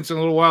my attention a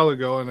little while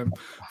ago, and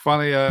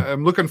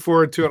I'm looking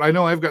forward to it. I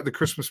know I've got the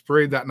Christmas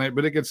parade that night,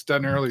 but it gets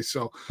done early.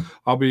 So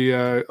I'll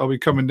be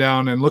coming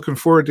down and looking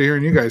forward to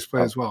hearing you guys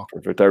play as well.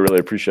 Perfect. I really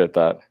appreciate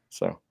that.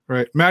 So,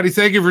 right. Maddie,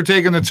 thank you for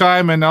taking the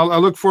time, and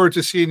I'll look forward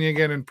to seeing you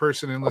again in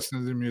person and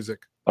listening to the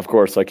music. Of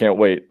course. I can't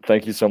wait.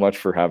 Thank you so much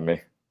for having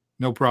me.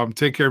 No problem.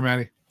 Take care,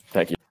 Maddie.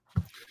 Thank you.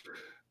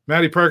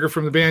 Maddie Parker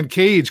from the band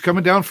Cage,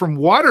 coming down from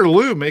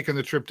Waterloo, making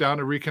the trip down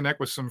to reconnect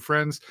with some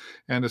friends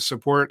and to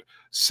support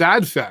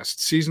SADFest.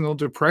 Seasonal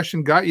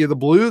depression got you the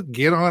blue.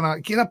 Get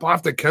up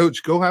off the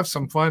couch. Go have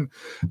some fun.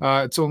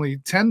 It's only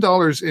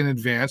 $10 in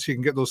advance. You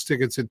can get those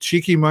tickets at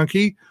Cheeky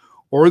Monkey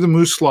or the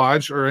Moose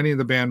Lodge or any of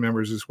the band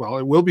members as well.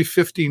 It will be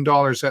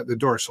 $15 at the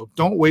door. So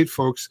don't wait,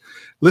 folks.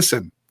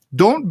 Listen.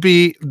 Don't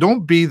be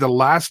the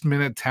last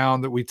minute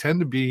town that we tend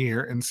to be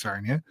here in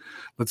Sarnia.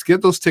 Let's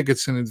get those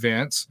tickets in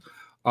advance.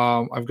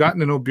 I've gotten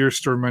to know Beer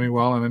Store Money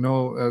well, and I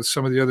know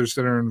some of the others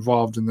that are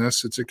involved in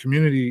this. It's a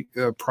community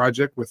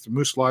project with the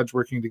Moose Lodge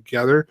working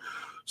together.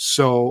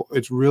 So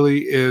it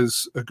really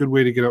is a good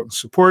way to get out and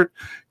support,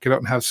 get out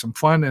and have some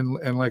fun.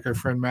 And like our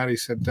friend Maddie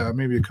said,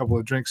 maybe a couple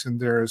of drinks in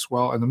there as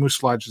well. And the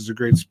Moose Lodge is a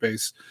great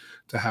space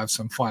to have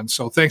some fun.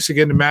 So thanks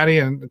again to Maddie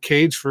and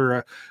Cage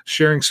for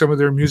sharing some of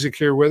their music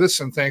here with us.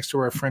 And thanks to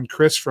our friend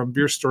Chris from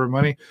Beer Store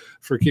Money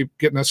for keep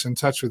getting us in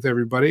touch with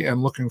everybody,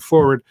 and looking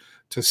forward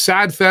to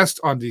SADFest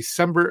on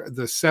December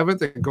the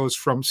 7th. It goes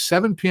from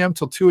 7 p.m.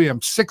 till 2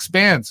 a.m. 6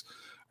 bands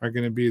are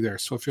going to be there.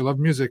 So if you love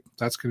music,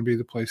 that's going to be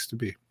the place to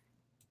be.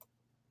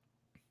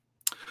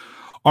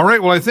 All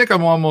right. Well, I think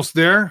I'm almost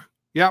there.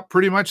 Yeah,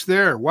 pretty much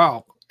there.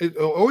 Wow.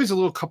 always a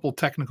little couple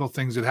technical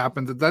things that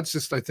happened. That's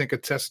just, I think, a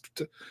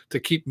test to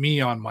keep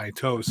me on my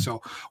toes.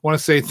 So I want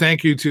to say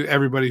thank you to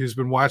everybody who's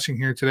been watching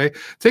here today.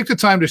 Take the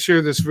time to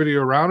share this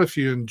video around. If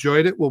you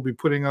enjoyed it, we'll be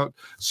putting out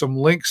some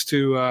links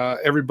to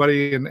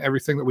everybody and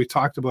everything that we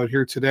talked about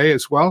here today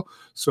as well.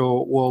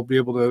 So we'll be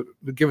able to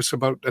give us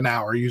about an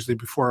hour usually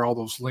before all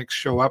those links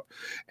show up.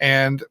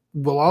 And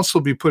we'll also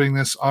be putting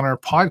this on our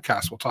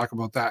podcast. We'll talk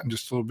about that in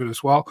just a little bit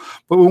as well.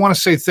 But we want to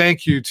say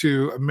thank you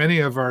to many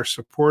of our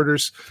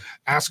supporters.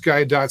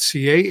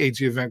 AskGuy.ca,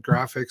 AG Event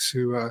Graphics,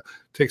 who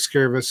takes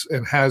care of us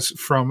and has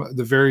from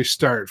the very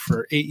start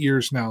for 8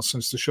 years now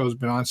since the show's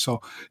been on.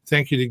 So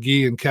thank you to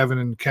Guy and Kevin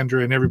and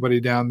Kendra and everybody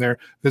down there.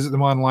 Visit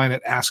them online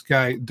at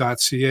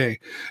AskGuy.ca.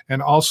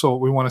 And also,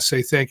 we want to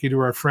say thank you to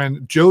our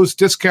friend Joe's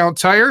Discount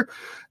Tire.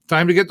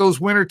 Time to get those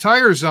winter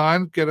tires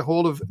on. Get a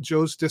hold of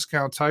Joe's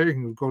Discount Tire. You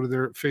can go to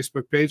their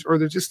Facebook page, or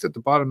they're just at the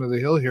bottom of the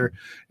hill here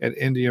at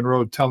Indian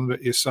Road. Tell them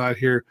that you saw it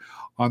here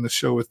on the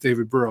show with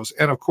David Burrows.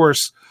 And, of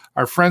course,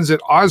 our friends at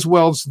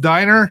Oswald's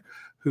Diner,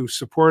 who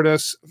support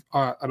us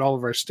at all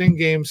of our Sting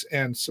games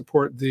and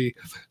support the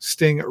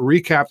Sting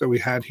recap that we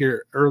had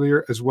here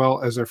earlier, as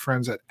well as our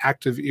friends at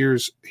Active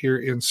Ears here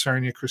in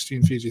Sarnia.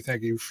 Christine Fiji,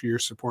 thank you for your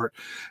support.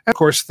 And, of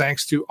course,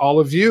 thanks to all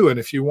of you. And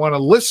if you want to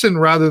listen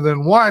rather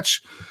than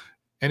watch,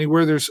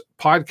 anywhere there's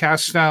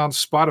podcasts found,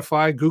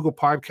 Spotify, Google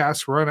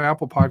Podcasts, we're on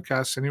Apple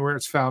Podcasts, anywhere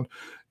it's found,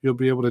 you'll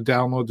be able to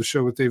download the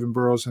show with David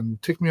Burrows and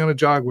take me on a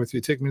jog with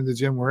you, take me to the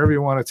gym, wherever you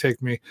want to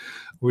take me.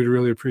 We'd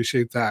really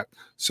appreciate that.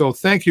 So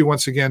thank you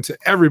once again to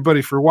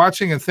everybody for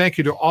watching, and thank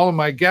you to all of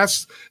my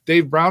guests.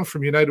 Dave Brown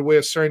from United Way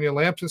of Sarnia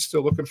Lambton,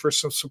 still looking for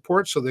some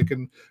support so they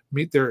can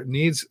meet their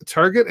needs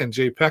target, and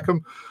Jay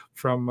Peckham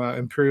from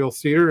Imperial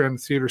Theater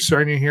and Theater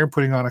Sarnia here,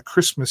 putting on A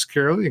Christmas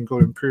Carol. You can go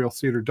to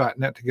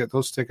imperialtheater.net to get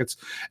those tickets.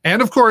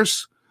 And, of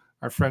course,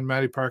 our friend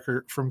Maddie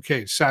Parker from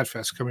Cage,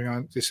 Sadfest, coming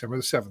on December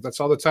the 7th.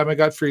 That's all the time I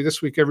got for you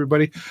this week,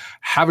 everybody.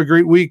 Have a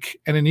great week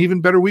and an even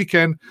better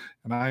weekend,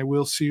 and I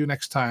will see you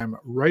next time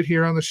right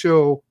here on the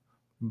show.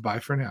 Bye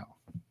for now.